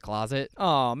he's in the closet.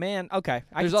 Oh man, okay.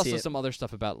 There's also some other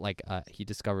stuff about like he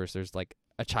discovers there's like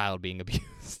a child being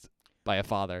abused by a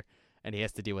father, and he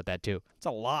has to deal with that too. It's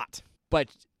a lot. But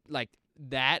like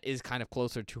that is kind of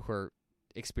closer to her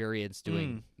experience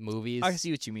doing movies. I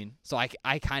see what you mean. So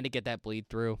I kind of get that bleed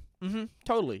through. Mm-hmm.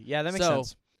 Totally. Yeah, that makes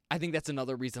sense. I think that's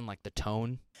another reason like the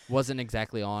tone wasn't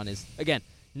exactly on. Is again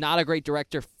not a great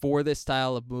director for this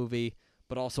style of movie,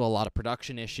 but also a lot of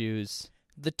production issues.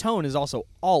 The tone is also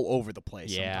all over the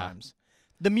place sometimes.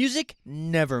 The music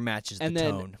never matches the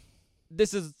tone.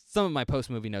 This is some of my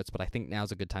post-movie notes, but I think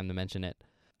now's a good time to mention it.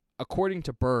 According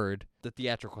to Bird, the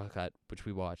theatrical cut, which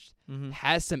we watched,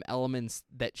 has some elements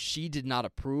that she did not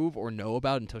approve or know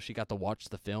about until she got to watch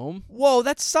the film. Whoa,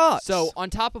 that sucks. So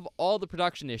on top of all the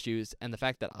production issues and the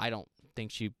fact that I don't think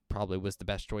she probably was the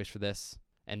best choice for this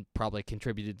and probably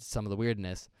contributed to some of the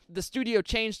weirdness, the studio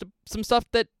changed some stuff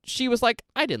that she was like,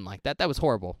 I didn't like that. That was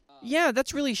horrible. Yeah,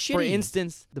 that's really shitty. For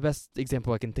instance, the best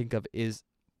example I can think of is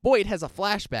Boyd has a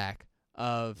flashback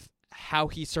of how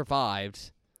he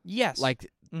survived. Yes. Like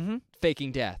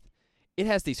faking death. It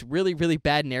has these really, really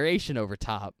bad narration over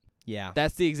top. Yeah.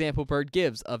 That's the example Bird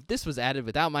gives of this was added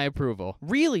without my approval.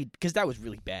 Really? Because that was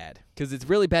really bad. Because it's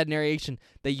really bad narration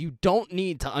that you don't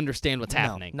need to understand what's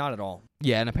happening. Not at all.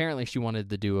 Yeah, and apparently she wanted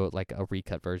to do a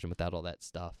recut version without all that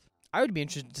stuff. I would be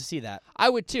interested to see that. I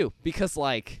would too, because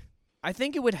like I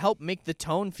think it would help make the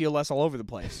tone feel less all over the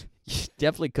place.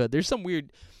 Definitely could. There's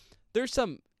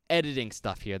some editing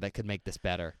stuff here that could make this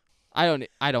better. I don't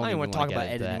even want to talk about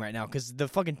editing right now because the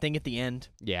fucking thing at the end.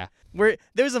 Yeah. Where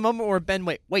there's a moment where Ben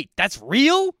wait, that's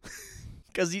real?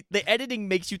 Because the editing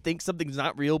makes you think something's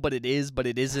not real, but it is, but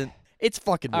it isn't. It's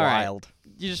fucking wild.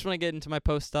 Right. You just want to get into my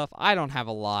post stuff? I don't have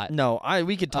a lot. No,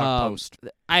 we could talk post.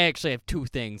 I actually have two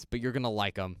things, but you're gonna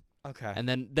like them. Okay. And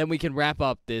then we can wrap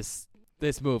up this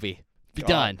movie. Be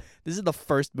done. This is the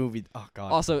first movie. Oh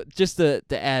god. Also, just to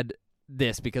add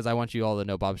this, because I want you all to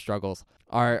know Bob's struggles.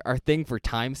 Our thing for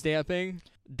time stamping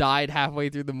died halfway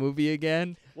through the movie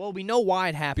again. Well, we know why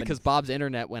it happened. Because Bob's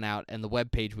internet went out and the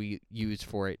web page we used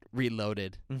for it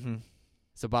reloaded. Mm-hmm.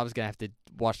 So Bob's going to have to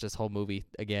watch this whole movie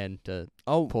again to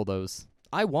pull those.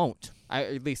 I won't. I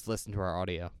at least listen to our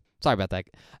audio. Sorry about that.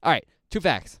 All right, 2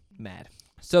 facts. Mad.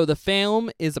 So the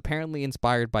film is apparently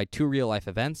inspired by 2 real-life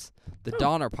events. The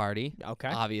Donner Party,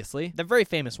 obviously. The very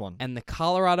famous one. And the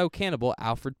Colorado cannibal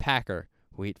Alfred Packer,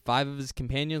 who ate 5 of his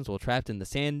companions while trapped in the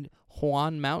San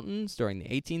Juan Mountains during the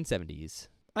 1870s.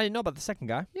 I didn't know about the second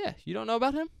guy. Yeah, you don't know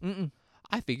about him? Mm-mm.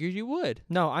 I figured you would.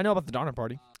 No, I know about the Donner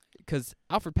Party. Because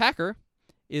Alfred Packer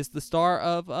is the star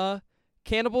of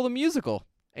Cannibal the Musical,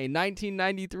 a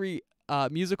 1993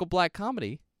 musical black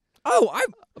comedy.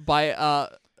 By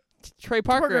Trey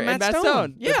Parker and Matt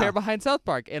Stone, the pair behind South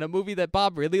Park, and a movie that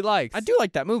Bob really likes. I do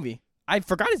like that movie. I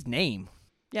forgot his name.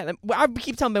 Yeah, I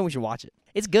keep telling Ben we should watch it.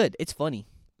 It's good. It's funny.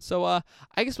 So I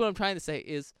guess what I'm trying to say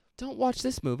is don't watch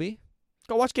this movie.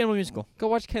 Go watch Cannibal Musical. Go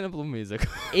watch Cannibal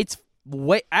Musical. It's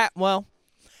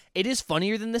It is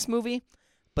funnier than this movie,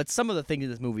 but some of the things in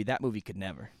this movie, that movie could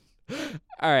never.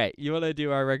 All right, you want to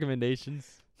do our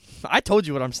recommendations? I told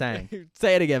you what I'm saying.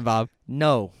 Say it again, Bob.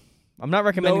 No. I'm not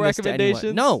recommending this to anyone.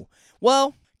 recommendations? No.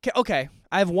 Well, okay.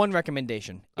 I have one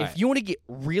recommendation. All If right. you want to get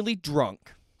really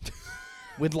drunk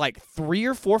with like 3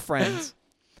 or 4 friends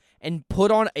and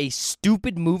put on a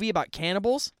stupid movie about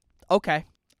cannibals, okay.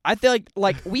 I feel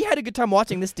like we had a good time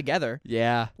watching this together.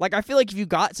 Yeah, Like, I feel like if you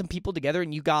got some people together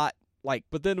and you got like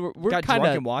but then we're got kind drunk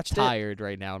of and watched it. tired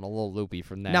right now and a little loopy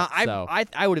from that. No, so.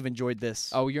 I would have enjoyed this.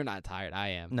 Oh, you're not tired. I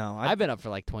am. No, I've been up for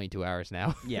like 22 hours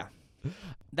now. yeah.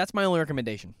 That's my only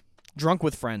recommendation. Drunk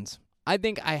with friends. I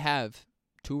think I have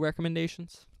 2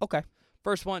 recommendations. Okay.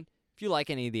 First one, if you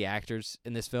like any of the actors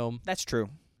in this film, That's true.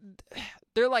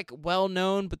 they're like well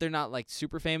known, but they're not like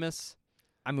super famous.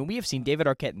 I mean, we have seen David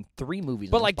Arquette in 3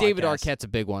 movies. But on like this David podcast. Arquette's a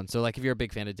big one. So like if you're a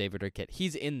big fan of David Arquette,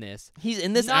 he's in this. He's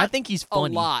in this, and I Not think he's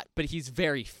funny. A lot, but he's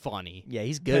very funny. Yeah,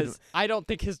 he's good. 'Cause I don't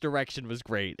think his direction was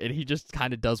great, and he just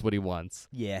kind of does what he wants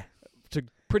Yeah. to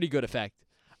pretty good effect.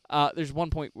 There's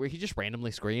one point where he just randomly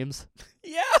screams.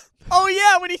 Yeah. Oh,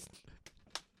 yeah, when he...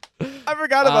 I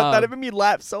forgot about that. It Um, made me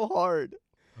laugh so hard.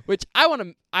 Which I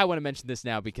want to mention this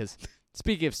now because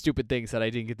speaking of stupid things that I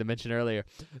didn't get to mention earlier,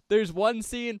 there's one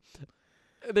scene.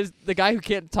 There's the guy who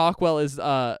can't talk well is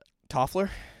Toffler?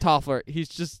 Toffler. He's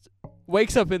just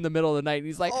wakes up in the middle of the night and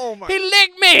he's like, Oh, my... "He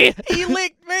licked me." He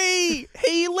licked me!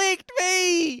 He licked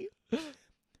me!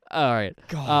 All right,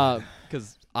 God.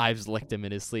 because Ives licked him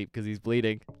in his sleep because he's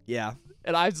bleeding, Yeah.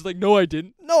 and Ives is like, "No, I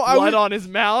didn't." No, Blood on his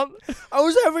mouth. I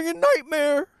was having a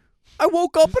nightmare. I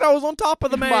woke up and I was on top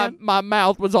of the man. My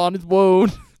mouth was on his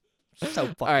wound. So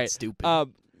fucking right, stupid.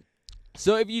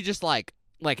 So if you just like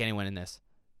anyone in this,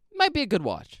 might be a good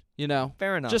watch. You know,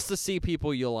 Fair enough. just to see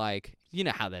people you like. You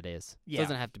know how that is. Yeah.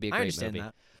 Doesn't have to be a I great understand movie.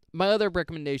 that. My other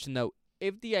recommendation, though,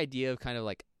 if the idea of kind of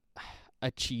like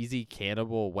a cheesy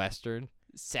cannibal western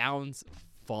sounds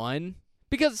fun,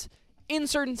 because in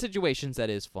certain situations that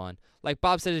is fun. Like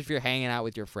Bob said, if you're hanging out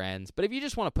with your friends, but if you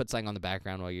just want to put something on the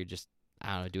background while you're just,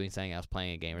 I don't know, doing something else,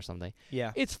 playing a game or something,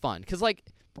 Yeah. it's fun. Because like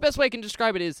the best way I can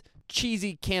describe it is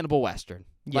cheesy cannibal western.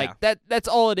 Yeah. Like that's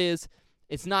all it is.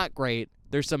 It's not great.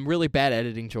 There's some really bad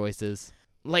editing choices.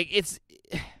 Like it's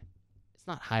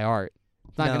not high art.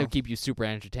 It's not No. going to keep you super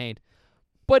entertained.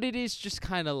 But it is just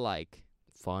kind of like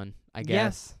fun, I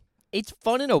guess. It's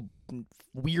fun in a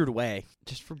weird way.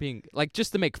 Just for being like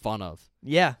just to make fun of.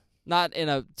 Yeah. Not in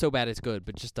a so bad it's good,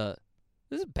 but just this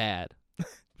is bad.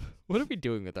 What are we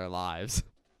doing with our lives?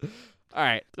 All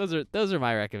right, those are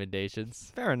my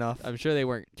recommendations. Fair enough. I'm sure they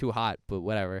weren't too hot, but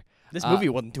whatever. This movie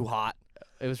wasn't too hot.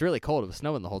 It was really cold. It was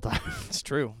snowing the whole time. It's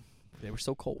true. They were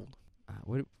so cold.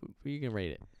 What are you gonna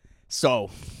rate it? So,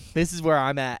 this is where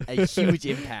I'm at a huge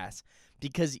impasse.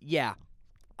 Because, yeah,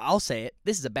 I'll say it.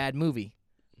 This is a bad movie.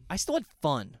 I still had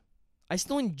fun. I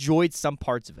still enjoyed some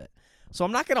parts of it. So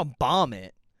I'm not going to bomb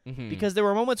it. Mm-hmm. Because there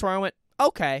were moments where I went,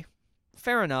 okay,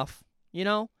 fair enough. You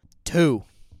know? 2.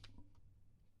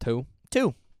 2.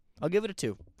 I'll give it a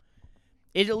 2.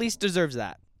 It at least deserves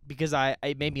that. Because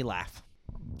it made me laugh.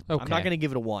 Okay. I'm not going to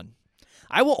give it a 1.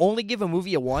 I will only give a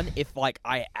movie a 1 if, like,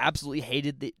 I absolutely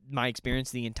hated my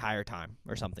experience the entire time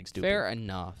or something stupid. Fair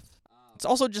enough. It's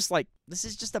also just, like, this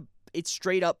is just it's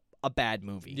straight up a bad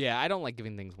movie. Yeah, I don't like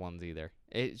giving things 1s either.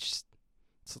 It's just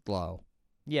slow.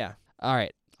 Yeah. All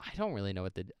right. I don't really know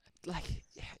what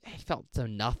I felt so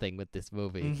nothing with this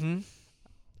movie. Mm-hmm.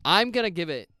 I'm gonna give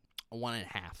it a 1.5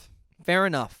 Fair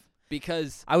enough.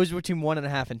 because I was between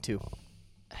 1.5 and 2.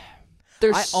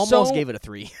 there's I almost gave it a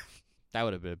 3. That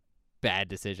would have been a bad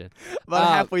decision. About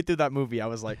halfway through that movie, I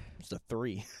was like, it's a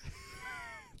 3.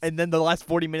 And then the last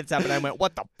 40 minutes happened, I went,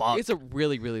 what the fuck? It's a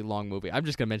really, really long movie. I'm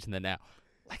just gonna mention that now.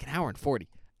 Like 1 hour and 40.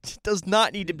 It does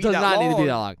not need to be Does that not long. need to be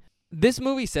that long. This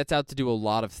movie sets out to do a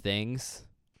lot of things.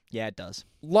 Yeah, it does.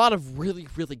 A lot of really,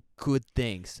 really good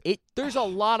things. There's a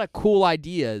lot of cool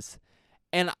ideas,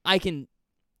 and I can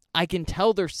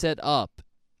tell they're set up,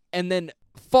 and then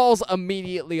falls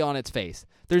immediately on its face.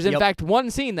 There's in fact one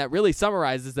scene that really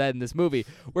summarizes that in this movie,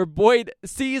 where Boyd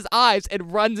sees Ives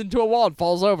and runs into a wall and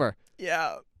falls over.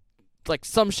 Yeah. It's like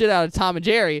some shit out of Tom and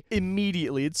Jerry.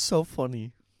 Immediately. It's so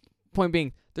funny. Point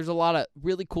being, there's a lot of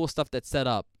really cool stuff that's set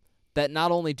up that not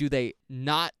only do they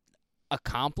not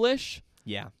accomplish,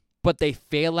 Yeah. but they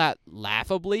fail at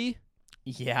laughably.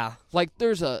 Yeah. Like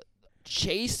there's a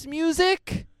chase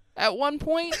music at one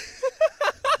point.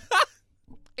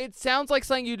 It sounds like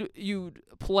something you'd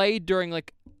play during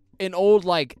like an old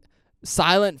like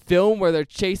silent film where they're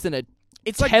chasing a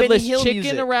It's like headless Benny Hill chicken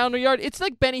music. around a yard. It's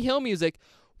like Benny Hill music,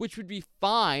 which would be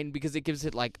fine because it gives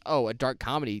it like a dark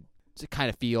comedy kind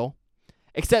of feel.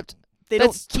 Except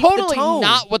That's don't keep the totally tone.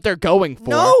 not what they're going for.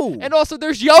 No. And also,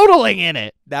 there's yodeling in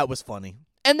it. That was funny.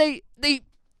 And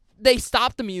they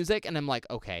stop the music, and I'm like,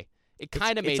 okay, it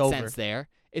kind of made over. sense there.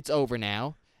 It's over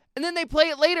now. And then they play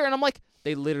it later, and I'm like,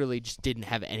 they literally just didn't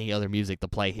have any other music to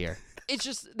play here. It's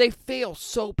just they fail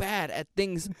so bad at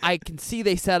things I can see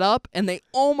they set up, and they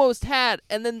almost had,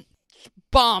 and then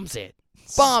bombs it.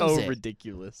 Bombs it. So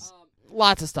ridiculous.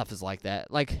 Lots of stuff is like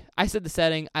that. Like I said, the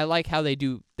setting. I like how they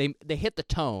do. They hit the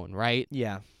tone right,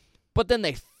 Yeah. but then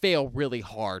they fail really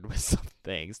hard with some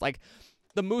things. Like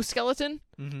the moose skeleton,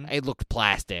 it looked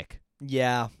plastic.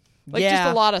 Yeah. Like just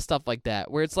a lot of stuff like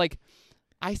that, where it's like,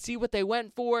 I see what they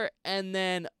went for, and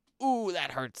then ooh,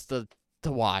 that hurts to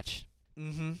watch.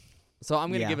 Mm-hmm. So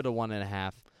I'm gonna give it a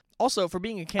 1.5. Also, for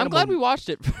being a cannibal, I'm glad we watched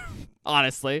it.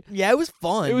 Honestly, yeah, it was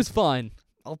fun. it was fun.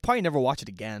 I'll probably never watch it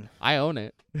again. I own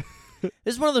it.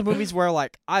 This is one of those movies where,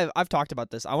 like, I've talked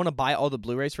about this. I want to buy all the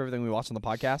Blu-rays for everything we watch on the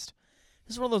podcast.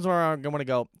 This is one of those where I'm going to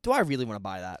go, do I really want to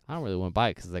buy that? I don't really want to buy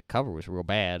it because the cover was real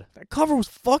bad. That cover was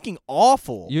fucking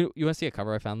awful. You want to see a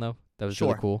cover I found though? That was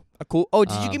really cool. Cool. Oh,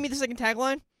 did you give me the second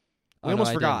tagline? We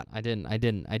almost forgot. I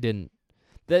didn't.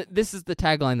 This is the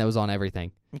tagline that was on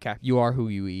everything. Okay. You are who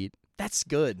you eat. That's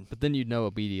good. But then you'd know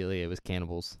immediately it was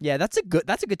cannibals. Yeah, that's a good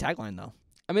tagline though.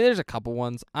 I mean, there's a couple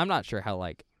ones. I'm not sure how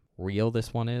like real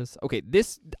this one is. Okay,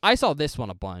 I saw this one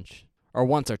a bunch, or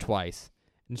once or twice,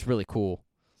 and it's really cool.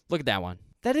 Look at that one.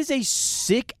 That is a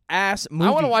sick ass movie.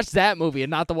 I want to watch that movie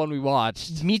and not the one we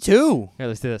watched. Me too. Here,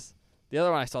 let's do this. The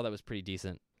other one I saw that was pretty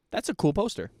decent. That's a cool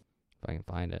poster. If I can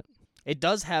find it. It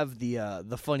does have the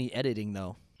funny editing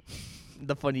though.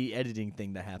 The funny editing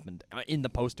thing that happened in the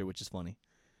poster, which is funny.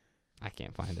 I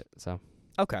can't find it. So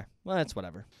Okay, well that's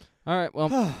whatever. all right.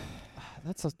 Well,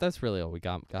 that's really all we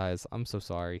got, guys. I'm so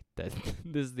sorry that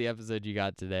this is the episode you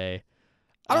got today.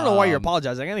 I don't know why you're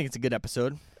apologizing. I think it's a good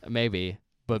episode. Maybe,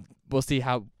 but we'll see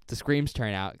how the screams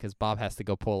turn out because Bob has to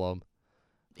go pull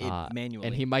them Manually.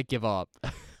 and he might give up.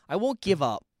 I won't give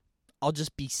up. I'll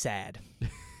just be sad.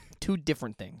 Two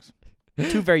different things.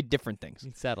 Two very different things.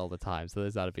 He's sad all the time, so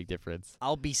there's not a big difference.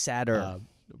 I'll be sadder.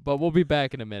 But we'll be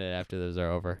back in a minute after those are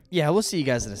over. Yeah, we'll see you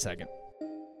guys in a second.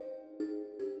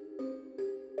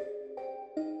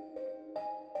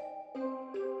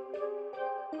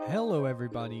 Hello,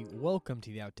 everybody. Welcome to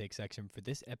the outtake section for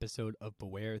this episode of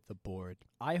Beware the Board.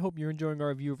 I hope you're enjoying our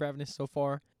review of Ravenous so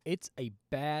far. It's a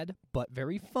bad but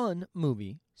very fun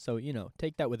movie, so,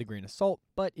 take that with a grain of salt.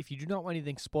 But if you do not want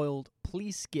anything spoiled,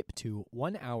 please skip to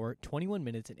 1 hour, 21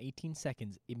 minutes, and 18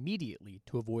 seconds immediately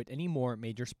to avoid any more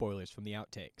major spoilers from the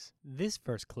outtakes. This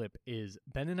first clip is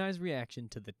Ben and I's reaction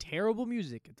to the terrible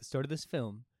music at the start of this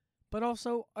film, but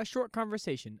also a short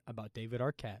conversation about David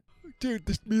Arquette. Dude,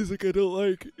 this music I don't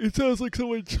like. It sounds like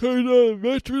someone turned on a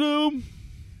metronome.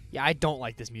 Yeah, I don't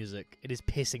like this music. It is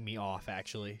pissing me off,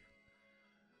 actually.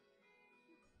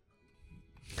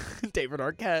 David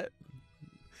Arquette.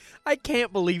 I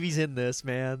can't believe he's in this,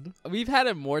 man. We've had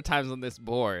him more times on this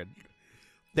board.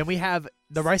 Then we have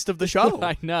the rest of the show.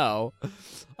 I know.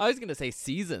 I was going to say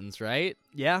seasons, right?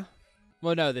 Yeah.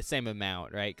 Well, no, the same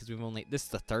amount, right? Because this is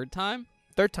the third time?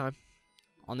 Third time.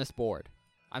 On this board.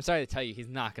 I'm sorry to tell you, he's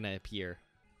not going to appear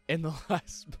in the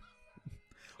last.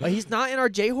 Oh, he's not in our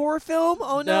J-horror film?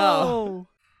 Oh, no.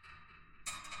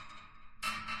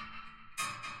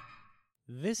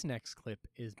 This next clip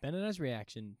is Ben and I's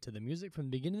reaction to the music from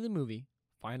the beginning of the movie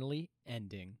finally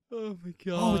ending. Oh, my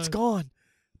God. Oh, it's gone.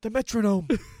 The metronome.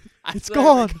 It's If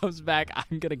gone. it comes back,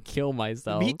 I'm going to kill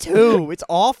myself. Me too. It's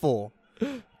awful.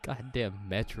 Goddamn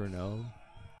metronome.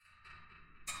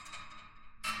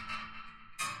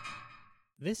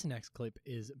 This next clip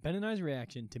is Ben and I's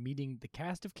reaction to meeting the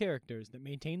cast of characters that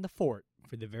maintain the fort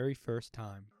for the very first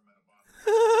time.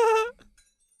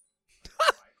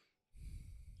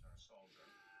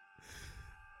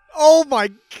 Oh my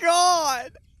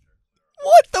God!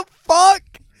 What the fuck?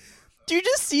 Do you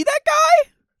just see that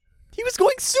guy? He was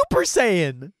going Super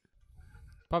Saiyan.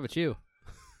 Probably it's you.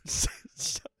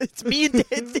 It's me and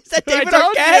is that David I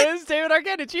told Arquette? you, it's David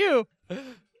Arquette. It's you.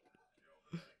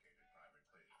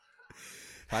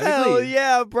 Hell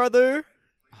yeah, brother.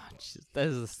 Oh, that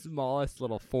is the smallest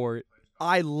little fort.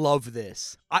 I love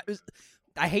this. I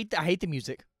hate the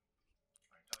music.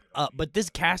 But this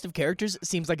cast of characters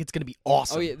seems like it's gonna be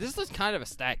awesome. Oh yeah, this is kind of a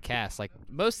stacked cast. Like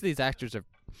most of these actors are,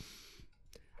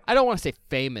 I don't want to say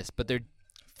famous, but they're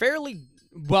fairly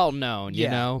well known. You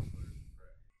know,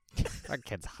 that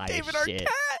kid's high David as shit.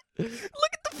 Arquette.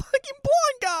 Look at the fucking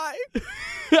blonde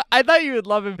guy. I thought you would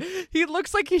love him. He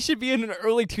looks like he should be in an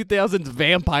early 2000s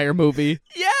vampire movie.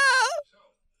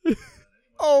 Yeah.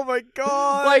 Oh my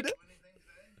God. Like,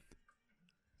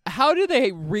 how do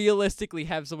they realistically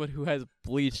have someone who has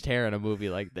bleached hair in a movie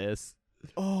like this?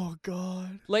 Oh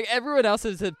God. Like everyone else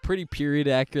has a pretty period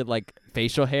accurate like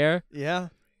facial hair. Yeah.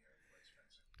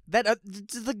 That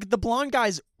the blonde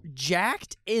guy's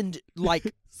jacked and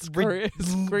like Screaming.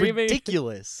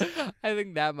 ridiculous. I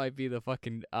think that might be the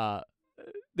fucking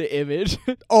the image.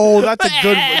 Oh, that's a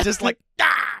good one. Just like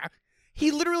ah!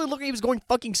 He literally looked like he was going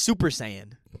fucking Super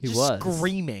Saiyan. He Just was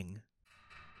screaming.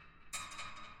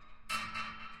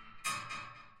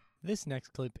 This next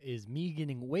clip is me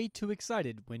getting way too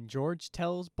excited when George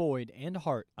tells Boyd and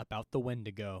Hart about the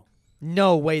Wendigo.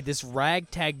 No way this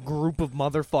ragtag group of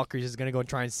motherfuckers is gonna go and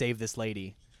try and save this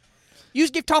lady. You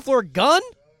just give Toffler a gun?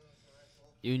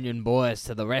 Union boys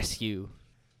to the rescue.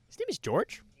 His name is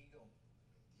George?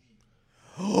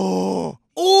 Oh!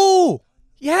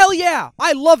 Hell yeah!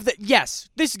 I love that. Yes,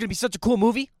 this is gonna be such a cool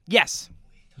movie. Yes.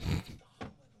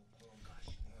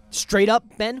 Straight up,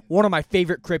 Ben, one of my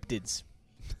favorite cryptids.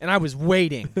 And I was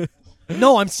waiting.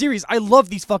 No, I'm serious. I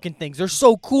love these fucking things. They're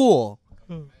so cool.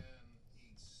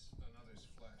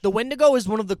 The Wendigo is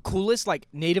one of the coolest, like,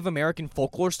 Native American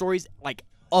folklore stories, like,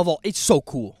 of all. It's so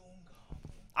cool.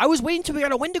 I was waiting till we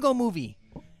got a Wendigo movie.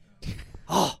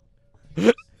 Oh.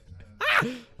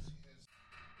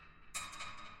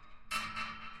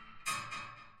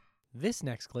 This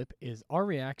next clip is our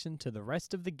reaction to the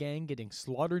rest of the gang getting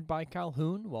slaughtered by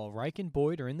Calhoun while Reich and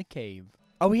Boyd are in the cave.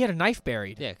 Oh, he had a knife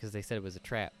buried. Yeah, because they said it was a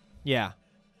trap. Yeah.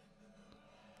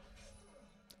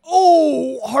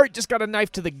 Oh, Hart just got a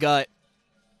knife to the gut.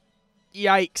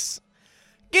 Yikes.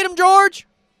 Get him, George!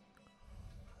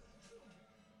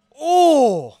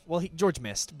 Oh! Well, George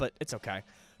missed, but it's okay.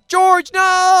 George,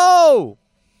 no!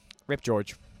 Rip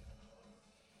George.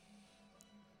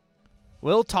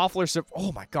 Will Toffler...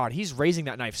 Oh, my God. He's raising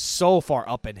that knife so far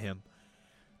up in him.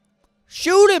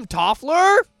 Shoot him,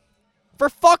 Toffler! For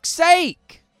fuck's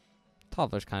sake!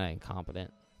 Toffler's kind of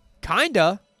incompetent.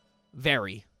 Kinda.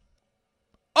 Very.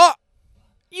 Oh!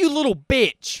 You little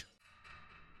bitch!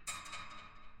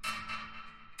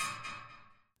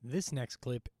 This next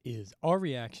clip is our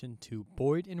reaction to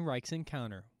Boyd and Reich's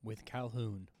encounter with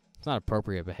Calhoun. It's not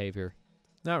appropriate behavior.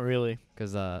 Not really.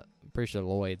 Because I'm pretty sure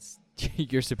Lloyd's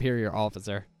your superior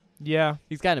officer. Yeah.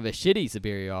 He's kind of a shitty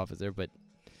superior officer, but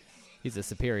he's a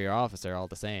superior officer all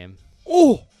the same.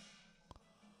 Oh!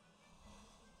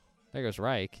 There goes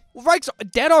Reich. Reich's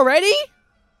dead already?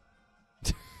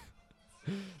 That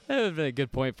would have been a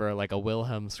good point for like a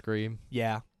Wilhelm scream.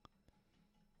 Yeah.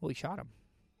 Well, he shot him.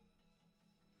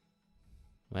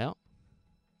 Well,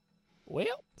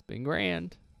 it's been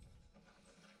grand.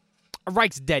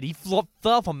 Reich's dead. He fell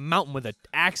off a mountain with an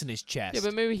axe in his chest. Yeah,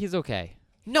 but maybe he's okay.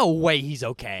 No way he's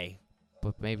okay.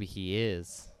 But maybe he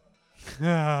is.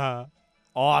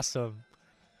 Awesome.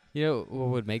 You know what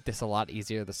would make this a lot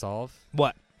easier to solve?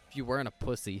 What? If you weren't a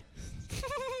pussy.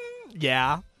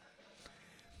 Yeah.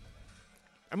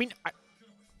 I mean,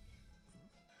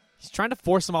 he's trying to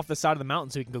force him off the side of the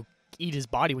mountain so he can go eat his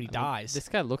body when he dies. This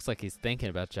guy looks like he's thinking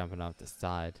about jumping off the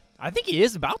side. I think he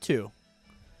is about to.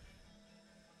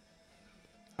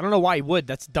 I don't know why he would.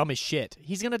 That's dumb as shit.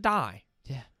 He's going to die.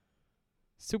 Yeah.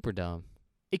 Super dumb.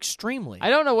 Extremely. I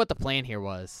don't know what the plan here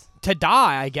was. To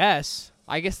die, I guess.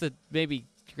 I guess that maybe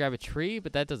grab a tree,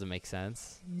 but that doesn't make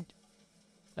sense.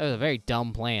 That was a very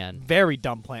dumb plan. Very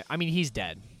dumb plan. I mean, he's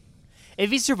dead.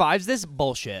 If he survives this,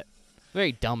 bullshit.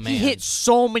 Very dumb man. He hit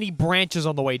so many branches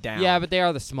on the way down. Yeah, but they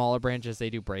are the smaller branches. They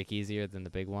do break easier than the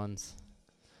big ones.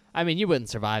 I mean, you wouldn't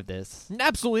survive this.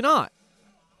 Absolutely not.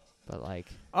 But, like...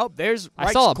 Oh, there's I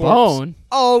Reich's saw a corpse. bone.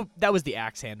 Oh, that was the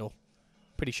axe handle.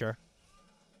 Pretty sure.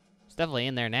 It's definitely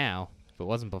in there now, if it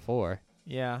wasn't before.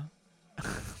 Yeah.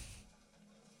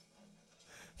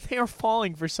 They are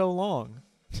falling for so long.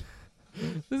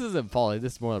 This isn't falling.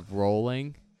 This is more of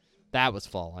rolling. That was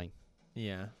falling.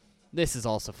 Yeah. This is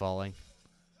also falling.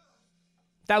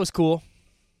 That was cool.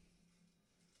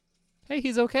 Hey,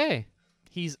 he's okay.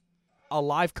 He's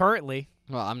alive currently.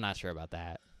 Well, I'm not sure about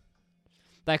that.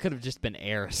 That could have just been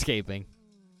air escaping.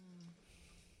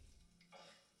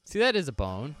 See, that is a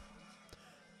bone.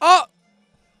 Oh!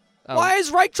 Oh, Why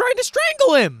is Reich trying to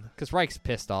strangle him? because Reich's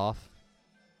pissed off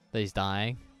that he's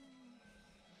dying.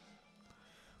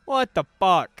 What the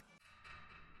fuck?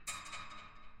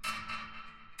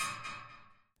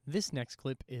 This next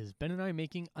clip is Ben and I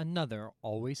making another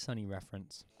Always Sunny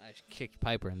reference. I just kicked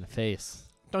Piper in the face.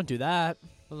 Don't do that.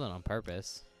 Wasn't on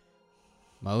purpose.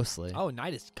 Mostly. Oh,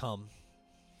 night has come.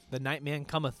 The night man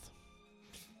cometh.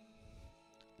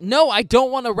 No, I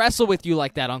don't want to wrestle with you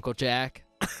like that, Uncle Jack.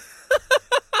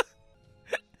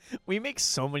 We make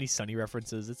so many Sunny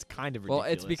references. It's kind of ridiculous.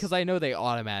 Well, it's because I know they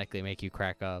automatically make you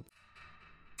crack up.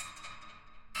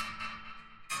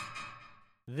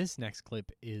 This next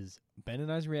clip is Ben and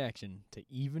I's reaction to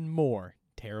even more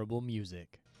terrible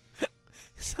music.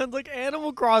 Sounds like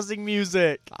Animal Crossing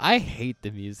music. I hate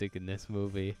the music in this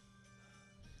movie.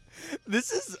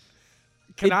 This is...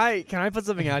 Can I put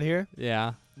something out here?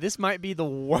 Yeah. This might be the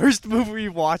worst movie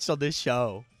we've watched on this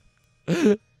show.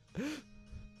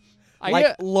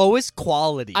 Lowest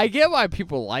quality. I get why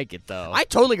people like it, though. I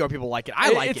totally get why people like it.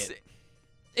 I like it.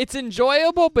 It's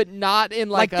enjoyable, but not in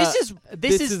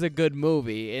this is a good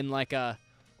movie. In like a...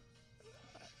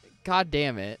 God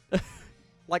damn it.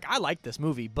 Like, I like this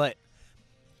movie, but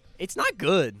it's not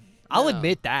good. I'll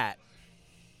admit that.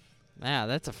 Yeah,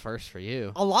 that's a first for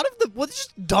you. A lot of it's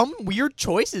just dumb, weird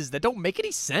choices that don't make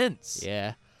any sense.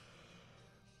 Yeah.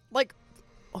 Like,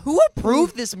 who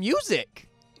approved this music?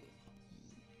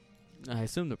 I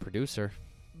assume the producer.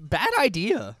 Bad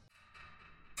idea.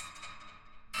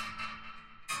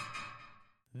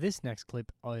 This next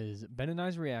clip is Ben and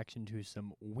I's reaction to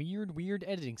some weird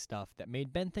editing stuff that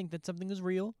made Ben think that something was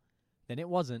real, then it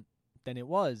wasn't, then it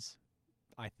was.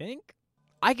 I think.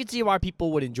 I could see why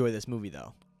people would enjoy this movie,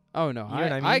 though. Oh, no. You know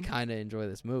what I mean? I kind of enjoy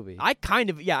this movie. I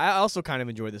also kind of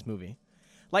enjoy this movie.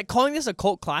 Like, calling this a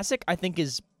cult classic, I think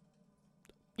is...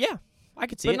 Yeah, I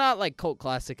could see it. But not like cult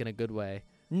classic in a good way.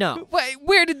 No. Wait,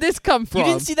 where did this come from? You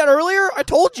didn't see that earlier? I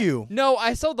told you. No,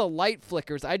 I saw the light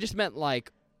flickers. I just meant,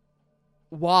 like,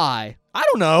 why? I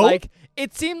don't know. Like,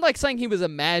 it seemed like something he was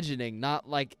imagining, not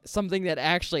like something that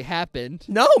actually happened.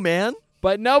 No, man.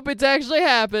 But nope, it's actually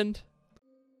happened.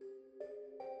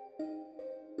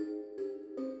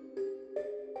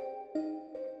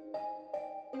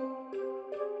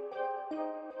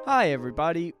 Hi,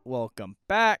 everybody. Welcome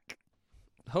back.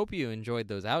 Hope you enjoyed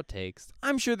those outtakes.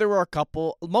 I'm sure there were a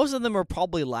couple. Most of them were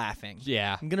probably laughing.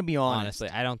 Yeah. I'm going to be honest.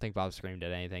 Honestly, I don't think Bob screamed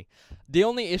at anything. The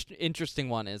only interesting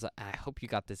one is, I hope you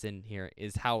got this in here,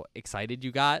 is how excited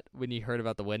you got when you heard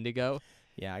about the Wendigo.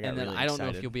 Yeah, I got and then really I don't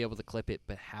excited. know if you'll be able to clip it,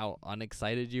 but how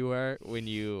unexcited you were when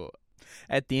you...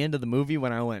 At the end of the movie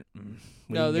when I went...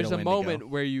 No, there's a moment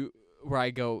where I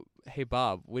go, hey,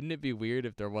 Bob, wouldn't it be weird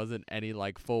if there wasn't any,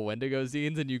 like, full Wendigo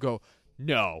scenes? And you go,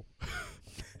 no.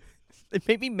 It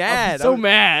made me mad. I'm so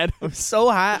mad. I was so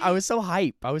high. I was so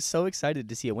hype. I was so excited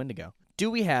to see a Wendigo.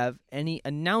 Do we have any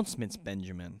announcements,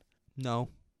 Benjamin? No.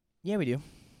 Yeah, we do.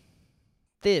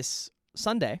 This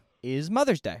Sunday is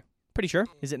Mother's Day. Pretty sure.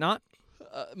 Is it not?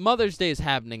 Mother's Day is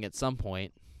happening at some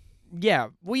point. Yeah,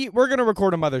 we're going to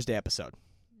record a Mother's Day episode.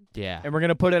 Yeah. And we're going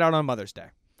to put it out on Mother's Day.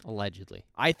 Allegedly.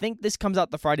 I think this comes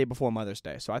out the Friday before Mother's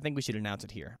Day, so I think we should announce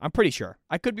it here. I'm pretty sure.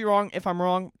 I could be wrong. If I'm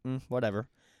wrong, whatever.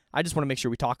 I just want to make sure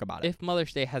we talk about it. If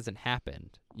Mother's Day hasn't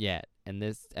happened yet, and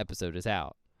this episode is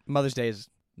out, Mother's Day is...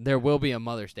 There will be a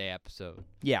Mother's Day episode.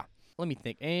 Yeah. Let me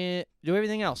think. Do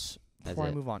everything else before That's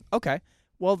I it. move on. Okay.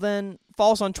 Well, then,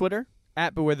 follow us on Twitter,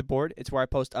 @BewareTheBoard. It's where I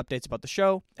post updates about the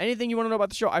show. Anything you want to know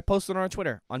about the show, I post it on our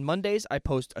Twitter. On Mondays, I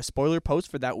post a spoiler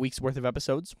post for that week's worth of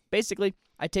episodes. Basically,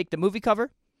 I take the movie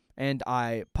cover, and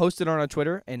I post it on our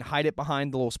Twitter and hide it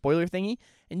behind the little spoiler thingy,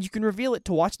 and you can reveal it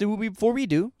to watch the movie before we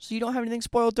do, so you don't have anything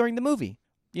spoiled during the movie,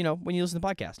 you know, when you listen to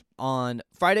the podcast. On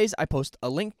Fridays, I post a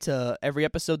link to every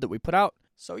episode that we put out.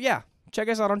 So, yeah, check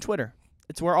us out on Twitter.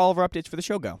 It's where all of our updates for the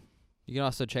show go. You can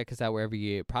also check us out wherever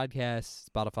you get podcasts,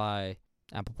 Spotify,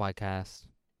 Apple Podcasts,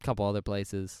 a couple other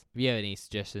places. If you have any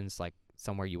suggestions, like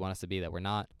somewhere you want us to be that we're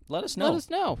not, Let us know. let us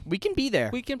know. We can be there.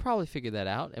 We can probably figure that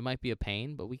out. It might be a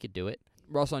pain, but we could do it.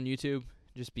 We're also on YouTube,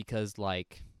 just because,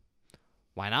 like,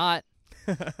 why not?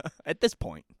 At this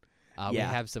point. We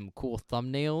have some cool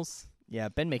thumbnails. Yeah,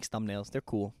 Ben makes thumbnails. They're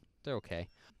cool. They're okay.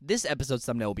 This episode's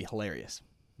thumbnail will be hilarious.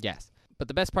 Yes. But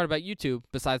the best part about YouTube,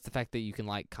 besides the fact that you can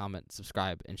like, comment,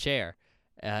 subscribe, and share,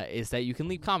 is that you can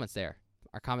leave comments there.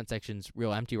 Our comment section's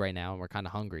real empty right now, and we're kind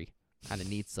of hungry. Kind of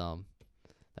need some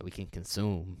that we can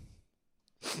consume.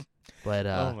 But,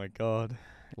 oh, my God.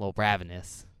 a little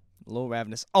ravenous. Low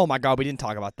Ravenous. Oh, my God, we didn't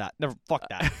talk about that. Never. Fuck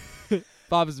that.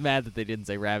 Bob is mad that they didn't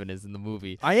say Ravenous in the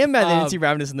movie. I am mad they didn't see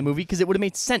Ravenous in the movie because it would have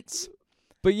made sense.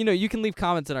 But, you know, you can leave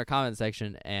comments in our comment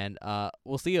section, and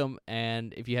we'll see them.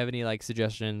 And if you have any, like,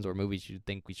 suggestions or movies you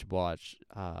think we should watch,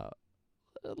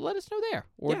 let us know there.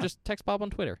 Or just text Bob on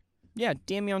Twitter. Yeah,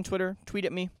 DM me on Twitter. Tweet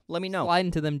at me. Let me know. Slide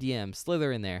into them DMs.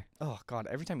 Slither in there. Oh, God.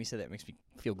 Every time you say that, it makes me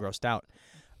feel grossed out.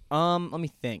 Let me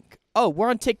think. Oh,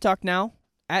 we're on TikTok now.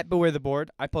 @BewareTheBoard.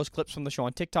 I post clips from the show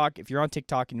on TikTok. If you're on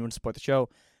TikTok and you want to support the show,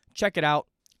 check it out.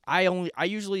 I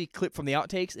usually clip from the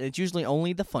outtakes, and it's usually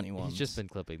only the funny ones. He's just been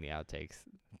clipping the outtakes.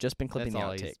 Just been clipping That's the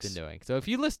all outtakes. he's been doing. So if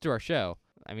you listen to our show,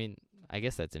 I mean, I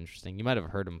guess that's interesting. You might have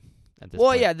heard him at this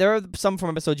Well, point. yeah, there are some from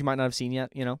episodes you might not have seen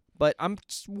yet, you know. But I'm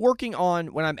just working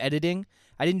on, when I'm editing,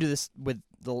 I didn't do this with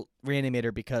the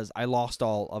Reanimator because I lost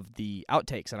all of the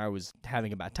outtakes and I was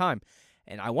having a bad time.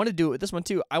 And I want to do it with this one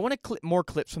too. I want to clip more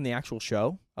clips from the actual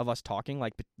show of us talking,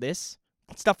 like this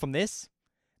stuff from this,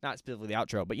 not specifically the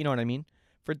outro, but you know what I mean,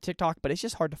 for TikTok. But it's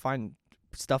just hard to find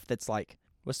stuff that's like,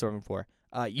 what's the word for,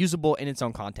 usable in its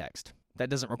own context.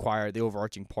 That doesn't require the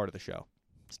overarching part of the show.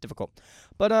 It's difficult.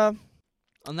 But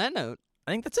On that note,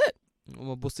 I think that's it.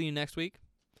 we'll see you next week.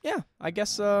 Yeah, I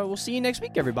guess we'll see you next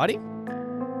week, everybody.